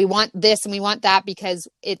want this and we want that because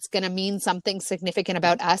it's going to mean something significant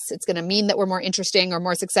about us. It's going to mean that we're more interesting or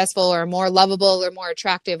more successful or more lovable or more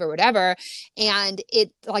attractive or whatever. And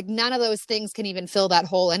it like none of those things can even fill that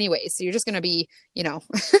hole anyway. So you're just going to be,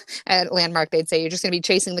 at Landmark, they'd say you're just going to be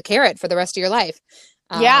chasing the carrot for the rest of your life.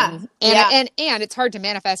 And it's hard to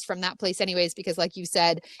manifest from that place anyways, because like you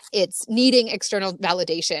said, it's needing external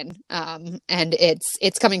validation. And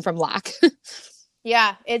it's coming from lack.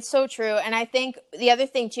 Yeah, it's so true. And I think the other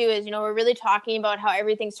thing too is, we're really talking about how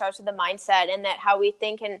everything starts with the mindset, and that how we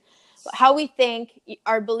think,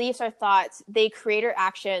 our beliefs, our thoughts, they create our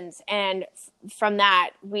actions. And from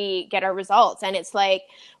that, we get our results. And it's like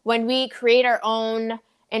when we create our own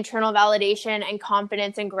internal validation and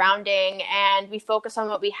confidence and grounding, and we focus on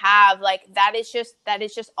what we have, like that is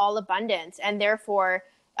just all abundance. And therefore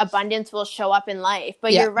abundance will show up in life.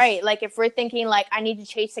 But you're right. Like if we're thinking like, I need to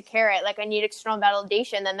chase a carrot, like I need external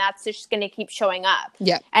validation, then that's just going to keep showing up.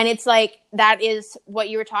 Yeah. And it's like, that is what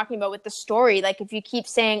you were talking about with the story. Like if you keep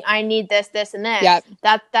saying, I need this, this, and this,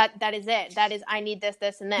 that is it. That is, I need this,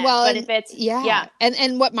 this, and this. Well, but if it's,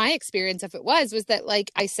 And what my experience of it was that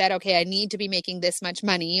like I said, okay, I need to be making this much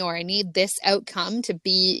money, or I need this outcome to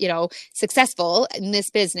be, successful in this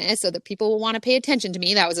business so that people will want to pay attention to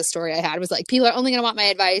me. That was a story I had. It was like, people are only going to want my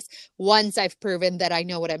advice once I've proven that I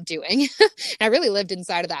know what I'm doing. And I really lived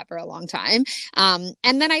inside of that for a long time. And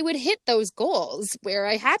then I would hit those goals where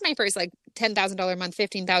I had my first like $10,000 a month,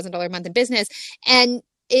 $15,000 a month in business, and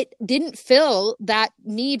it didn't fill that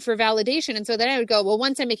need for validation. And so then I would go, well,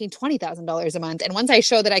 once I'm making $20,000 a month, and once I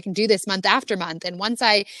show that I can do this month after month, and once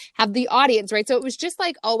I have the audience, right? So it was just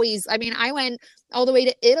like always, I mean, I went all the way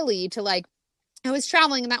to Italy to like, I was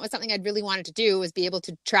traveling, and that was something I'd really wanted to do, was be able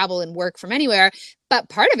to travel and work from anywhere. But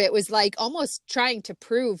part of it was like almost trying to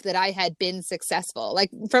prove that I had been successful. Like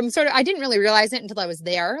I didn't really realize it until I was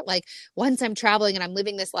there. Like once I'm traveling and I'm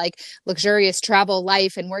living this like luxurious travel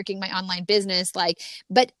life and working my online business,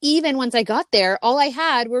 but even once I got there, all I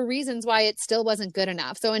had were reasons why it still wasn't good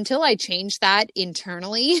enough. So until I changed that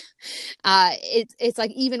internally, it's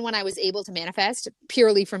like, even when I was able to manifest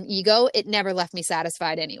purely from ego, it never left me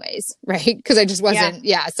satisfied anyways. Right. Cause I just wasn't.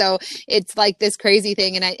 Yeah. So it's like this crazy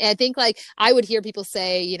thing. And I think like I would hear people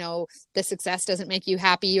say, the success doesn't make you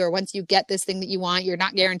happy, or once you get this thing that you want, you're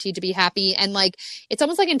not guaranteed to be happy. And like, it's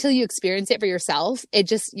almost like until you experience it for yourself,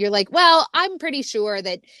 you're like, well, I'm pretty sure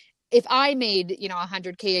that if I made,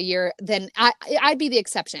 $100K a year, then I'd be the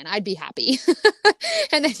exception. I'd be happy.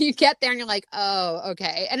 And then you get there and you're like, oh,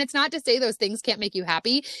 okay. And it's not to say those things can't make you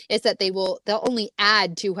happy. It's that they'll only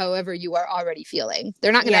add to however you are already feeling.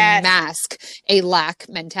 They're not going to mask a lack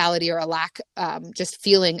mentality or a lack, just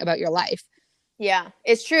feeling about your life. Yeah,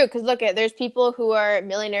 it's true. Because there's people who are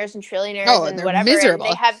millionaires and trillionaires and whatever. Miserable.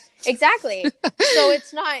 And they have exactly. So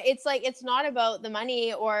it's not about the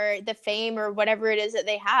money or the fame or whatever it is that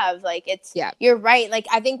they have. Like you're right. Like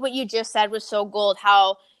I think what you just said was so gold.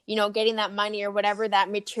 How getting that money or whatever that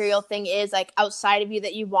material thing is like outside of you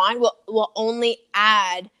that you want will only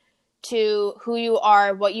add to who you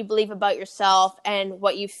are, what you believe about yourself, and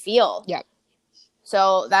what you feel. Yeah.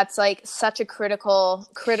 So that's like such a critical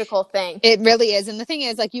thing. It really is. And the thing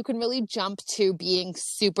is, like, you can really jump to being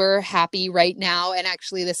super happy right now. And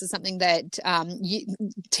actually, this is something that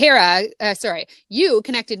you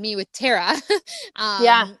connected me with Tara,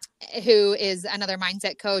 Yeah. who is another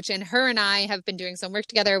mindset coach. And her and I have been doing some work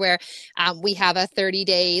together where we have a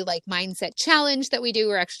 30-day like mindset challenge that we do.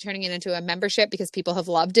 We're actually turning it into a membership because people have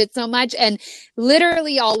loved it so much. And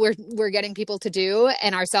literally all we're getting people to do,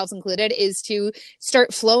 and ourselves included, is to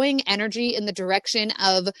start flowing energy in the direction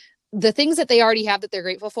of the things that they already have that they're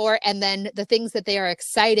grateful for, and then the things that they are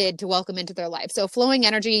excited to welcome into their life. So flowing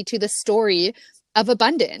energy to the story of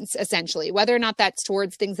abundance, essentially, whether or not that's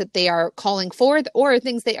towards things that they are calling forth or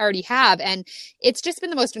things they already have. And it's just been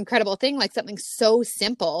the most incredible thing, like something so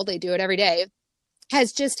simple, they do it every day,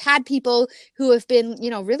 has just had people who have been,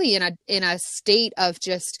 really in a state of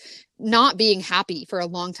just not being happy for a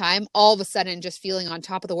long time, all of a sudden just feeling on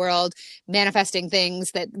top of the world, manifesting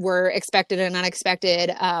things that were expected and unexpected.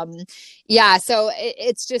 So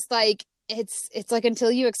it's just like, it's like until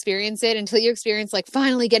you experience like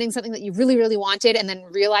finally getting something that you really, really wanted and then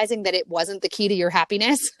realizing that it wasn't the key to your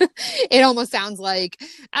happiness, it almost sounds like,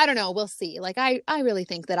 I don't know, we'll see. Like, I really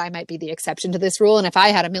think that I might be the exception to this rule. And if I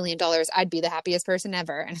had $1 million, I'd be the happiest person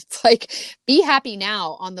ever. And it's like, be happy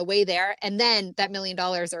now on the way there. And then that $1 million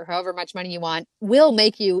or however much money you want will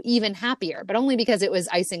make you even happier, but only because it was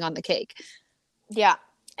icing on the cake. Yeah.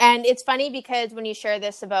 And it's funny because when you share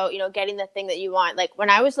this about, getting the thing that you want, like when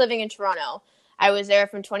I was living in Toronto, I was there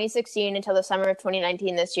from 2016 until the summer of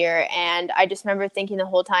 2019 this year. And I just remember thinking the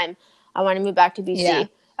whole time, I want to move back to BC. Yeah.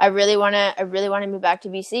 I really want to move back to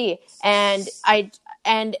BC. And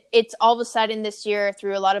it's all of a sudden this year,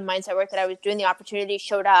 through a lot of mindset work that I was doing, the opportunity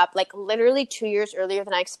showed up like literally 2 years earlier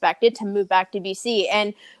than I expected to move back to BC.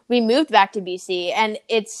 And we moved back to BC, and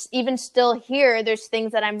it's even still here. There's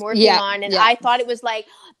things that I'm working on. And I thought it was like,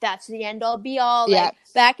 that's the end all be all, like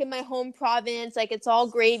back in my home province, like it's all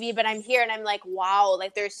gravy, but I'm here and I'm like, wow,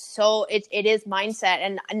 like it is mindset.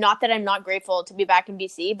 And not that I'm not grateful to be back in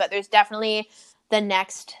BC, but there's definitely the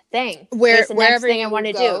next thing. Wherever I want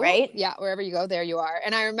to do, right? Yeah, wherever you go, there you are.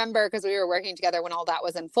 And I remember because we were working together when all that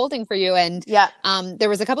was unfolding for you, and there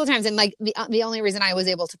was a couple of times, and like the only reason I was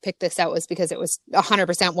able to pick this out was because it was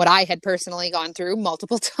 100% what I had personally gone through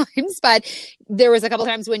multiple times. But there was a couple of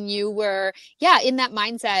times when you were, in that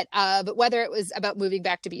mindset of whether it was about moving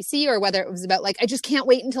back to BC or whether it was about like, I just can't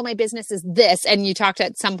wait until my business is this. And you talked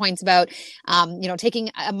at some points about,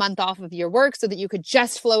 taking a month off of your work so that you could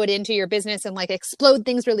just flow it into your business and like explode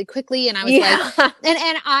things really quickly. And I was like,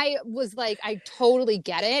 and I was like, I totally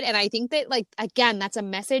get it. And I think that, like, again, that's a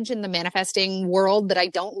message in the manifesting world that I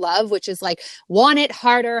don't love, which is like, want it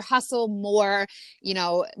harder, hustle more,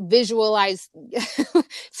 visualize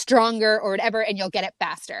stronger or whatever, and you'll get it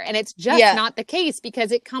faster. And it's just not the case,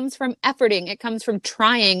 because it comes from efforting. It comes from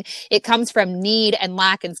trying. It comes from need and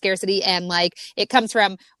lack and scarcity. And like, it comes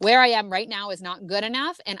from where I am right now is not good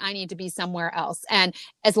enough and I need to be somewhere else. And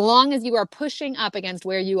as long as you are pushing up against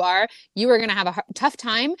where you are going to have a tough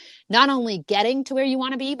time, not only getting to where you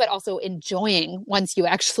want to be, but also enjoying once you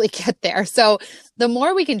actually get there. So the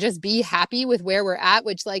more we can just be happy with where we're at,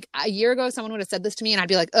 which like a year ago, someone would have said this to me and I'd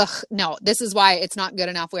be like, ugh, no, this is why it's not good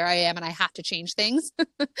enough where I am and I have to change things.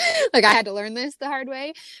 Like I had to learn this the hard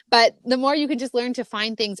way. But the more you can just learn to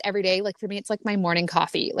find things every day, like for me, it's like my morning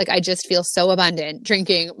coffee. Like I just feel so abundant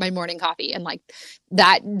drinking my morning coffee. And like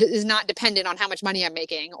that is not dependent on how much money I'm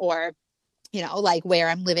making or like where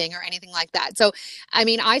I'm living or anything like that. So, I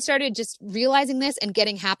mean, I started just realizing this and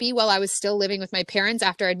getting happy while I was still living with my parents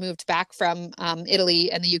after I'd moved back from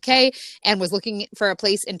Italy and the UK and was looking for a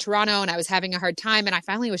place in Toronto, and I was having a hard time. And I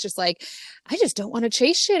finally was just like, I just don't want to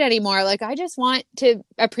chase shit anymore. Like, I just want to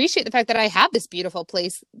appreciate the fact that I have this beautiful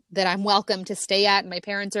place that I'm welcome to stay at. And my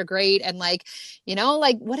parents are great. And like,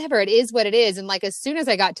 like whatever, it is what it is. And like, as soon as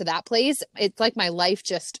I got to that place, it's like my life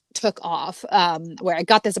just took off, where I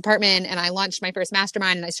got this apartment and I launched my first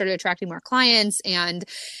mastermind and I started attracting more clients, and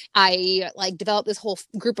I like developed this whole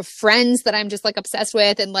group of friends that I'm just like obsessed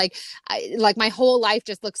with. And like, my whole life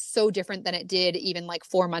just looks so different than it did even like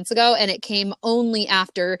 4 months ago. And it came only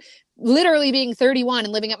after literally being 31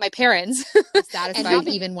 and living at my parents, satisfied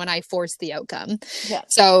even when I forced the outcome.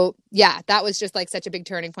 So that was just like such a big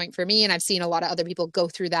turning point for me. And I've seen a lot of other people go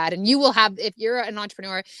through that. And you will have, if you're an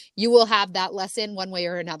entrepreneur, you will have that lesson one way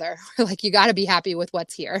or another. Like you got to be happy with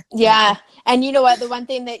what's here. Yeah. And you know what? The one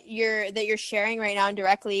thing that you're sharing right now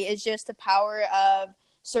indirectly is just the power of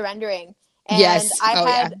surrendering. And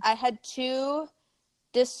I had two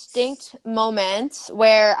distinct moments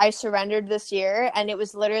where I surrendered this year, and it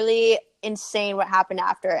was literally insane what happened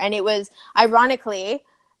after. And it was ironically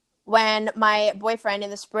when my boyfriend in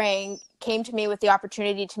the spring came to me with the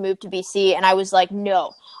opportunity to move to BC, and I was like,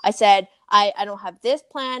 no. I said, I don't have this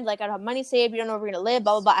planned. Like, I don't have money saved. We don't know where we're going to live,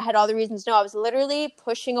 blah, blah, blah. I had all the reasons. No, I was literally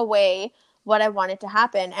pushing away what I wanted to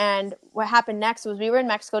happen. And what happened next was we were in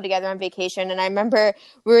Mexico together on vacation. And I remember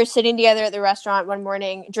we were sitting together at the restaurant one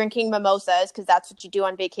morning drinking mimosas, because that's what you do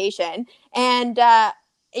on vacation. And,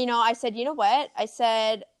 I said, you know what? I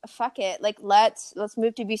said, fuck it. Like, let's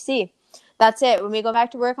move to BC. That's it. When we go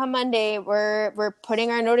back to work on Monday, we're putting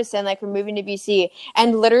our notice in, like, we're moving to BC.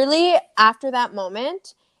 And literally after that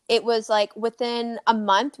moment, it was like within a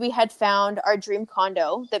month we had found our dream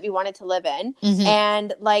condo that we wanted to live in. Mm-hmm.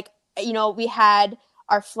 And like, we had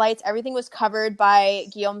our flights, everything was covered by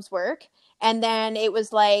Guillaume's work. And then it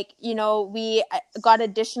was like, we got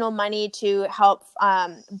additional money to help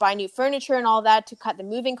buy new furniture and all that to cut the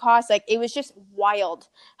moving costs. Like, it was just wild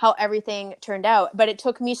how everything turned out. But it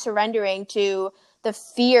took me surrendering to the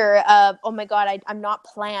fear of, oh my God, I'm not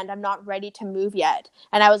planned. I'm not ready to move yet.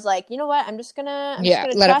 And I was like, you know what? I'm just gonna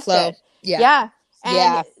let trust it flow. it. Yeah.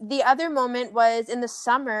 And the other moment was in the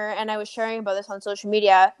summer, and I was sharing about this on social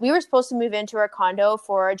media. We were supposed to move into our condo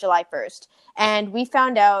for July 1st. And we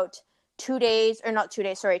found out 12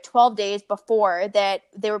 days before that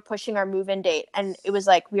they were pushing our move-in date. And it was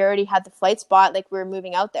like, we already had the flight spot, like we were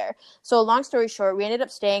moving out there. So long story short, we ended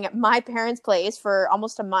up staying at my parents' place for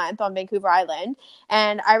almost a month on Vancouver Island.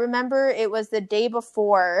 And I remember it was the day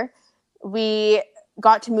before we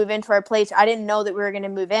got to move into our place. I didn't know that we were going to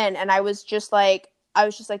move in. And I was just like,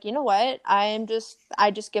 you know what? I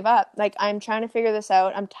just give up. Like, I'm trying to figure this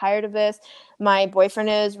out. I'm tired of this. My boyfriend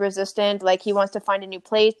is resistant. Like, he wants to find a new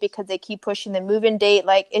place because they keep pushing the move-in date.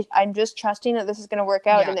 Like, I'm just trusting that this is going to work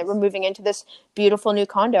out and that we're moving into this beautiful new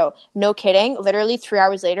condo. No kidding. Literally 3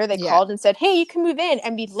 hours later, they called and said, hey, you can move in.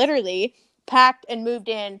 And we literally packed and moved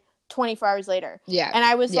in 24 hours later. Yeah. And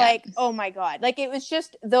I was like, oh my God. Like, it was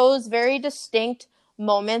just those very distinct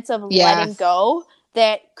moments of letting go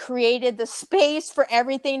that created the space for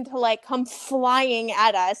everything to like come flying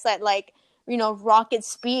at us at like, rocket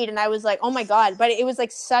speed. And I was like, oh my God. But it was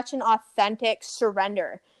like such an authentic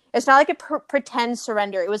surrender. It's not like a pretend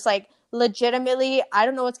surrender. It was like legitimately, I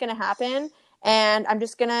don't know what's going to happen. And I'm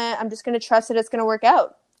just going to trust that it's going to work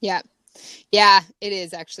out. Yeah. Yeah, it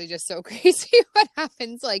is actually just so crazy what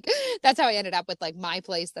happens. Like, that's how I ended up with like my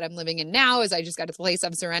place that I'm living in now, is I just got to the place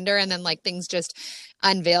of surrender, and then like things just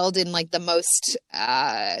unveiled in like the most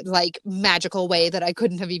like magical way that I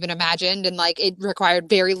couldn't have even imagined. And like, it required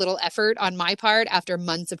very little effort on my part after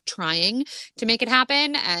months of trying to make it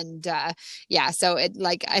happen. And so it,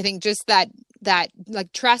 like, I think just that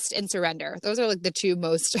like trust and surrender, those are like the two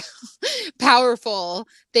most powerful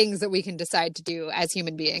things that we can decide to do as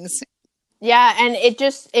human beings. Yeah. And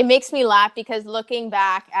it makes me laugh because looking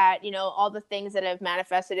back at, all the things that have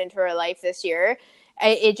manifested into our life this year,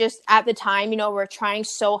 it just, at the time, we're trying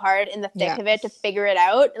so hard in the thick of it to figure it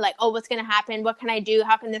out. Like, oh, what's going to happen? What can I do?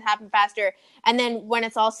 How can this happen faster? And then when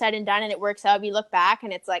it's all said and done and it works out, we look back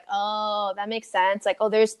and it's like, oh, that makes sense. Like, oh,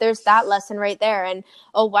 there's that lesson right there. And,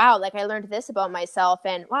 oh, wow, like I learned this about myself.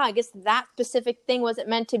 And wow, I guess that specific thing wasn't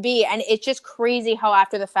meant to be. And it's just crazy how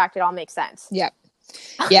after the fact, it all makes sense. Yep.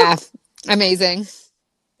 Yeah. Amazing.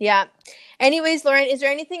 Yeah. Anyways, Lauren, is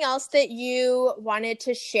there anything else that you wanted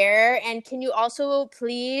to share? And can you also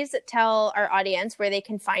please tell our audience where they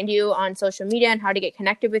can find you on social media and how to get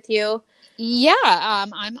connected with you? Yeah,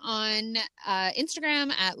 I'm on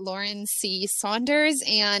Instagram at Lauren C. Saunders,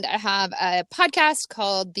 and I have a podcast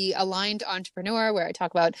called The Aligned Entrepreneur, where I talk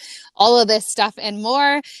about all of this stuff and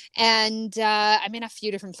more. And I'm in a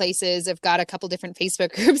few different places. I've got a couple different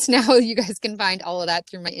Facebook groups now. You guys can find all of that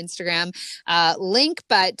through my Instagram link.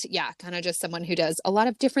 But yeah, kind of just someone who does a lot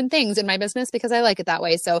of different things in my business because I like it that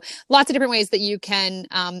way. So lots of different ways that you can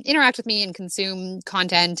interact with me and consume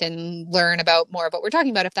content and learn about more of what we're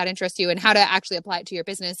talking about if that interests you, and how to actually apply it to your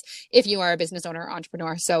business if you are a business owner or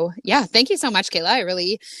entrepreneur. So yeah, thank you so much, Kayla. I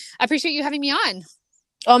really appreciate you having me on.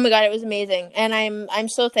 Oh my God, it was amazing. And I'm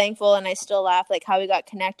so thankful, and I still laugh like how we got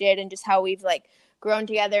connected and just how we've like grown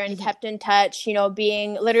together and kept in touch,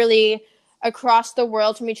 being literally across the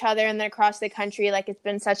world from each other and then across the country. Like, it's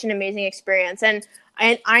been such an amazing experience. And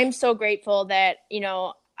I'm so grateful that,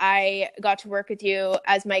 I got to work with you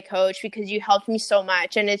as my coach because you helped me so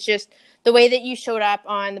much. And it's just the way that you showed up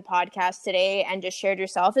on the podcast today and just shared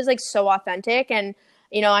yourself is like so authentic. And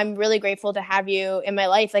I'm really grateful to have you in my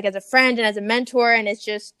life, like as a friend and as a mentor. And it's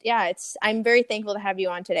just, I'm very thankful to have you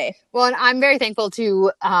on today. Well, and I'm very thankful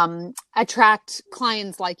to attract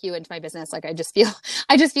clients like you into my business. Like I just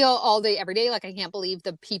feel all day, every day, like I can't believe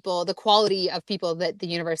the quality of people that the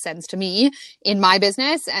universe sends to me in my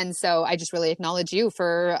business. And so I just really acknowledge you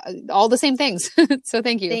for all the same things. So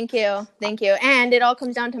thank you. Thank you. Thank you. And it all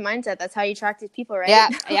comes down to mindset. That's how you attract these people,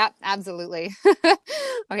 right? Yeah, absolutely.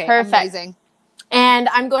 Okay, Perfect. amazing. And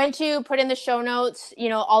I'm going to put in the show notes,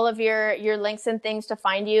 all of your links and things to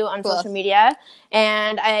find you on social media.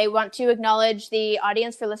 And I want to acknowledge the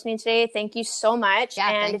audience for listening today. Thank you so much. Yeah,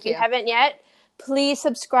 and if you you haven't yet, please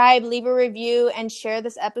subscribe, leave a review, and share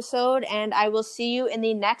this episode. And I will see you in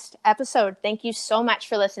the next episode. Thank you so much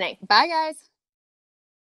for listening. Bye, guys.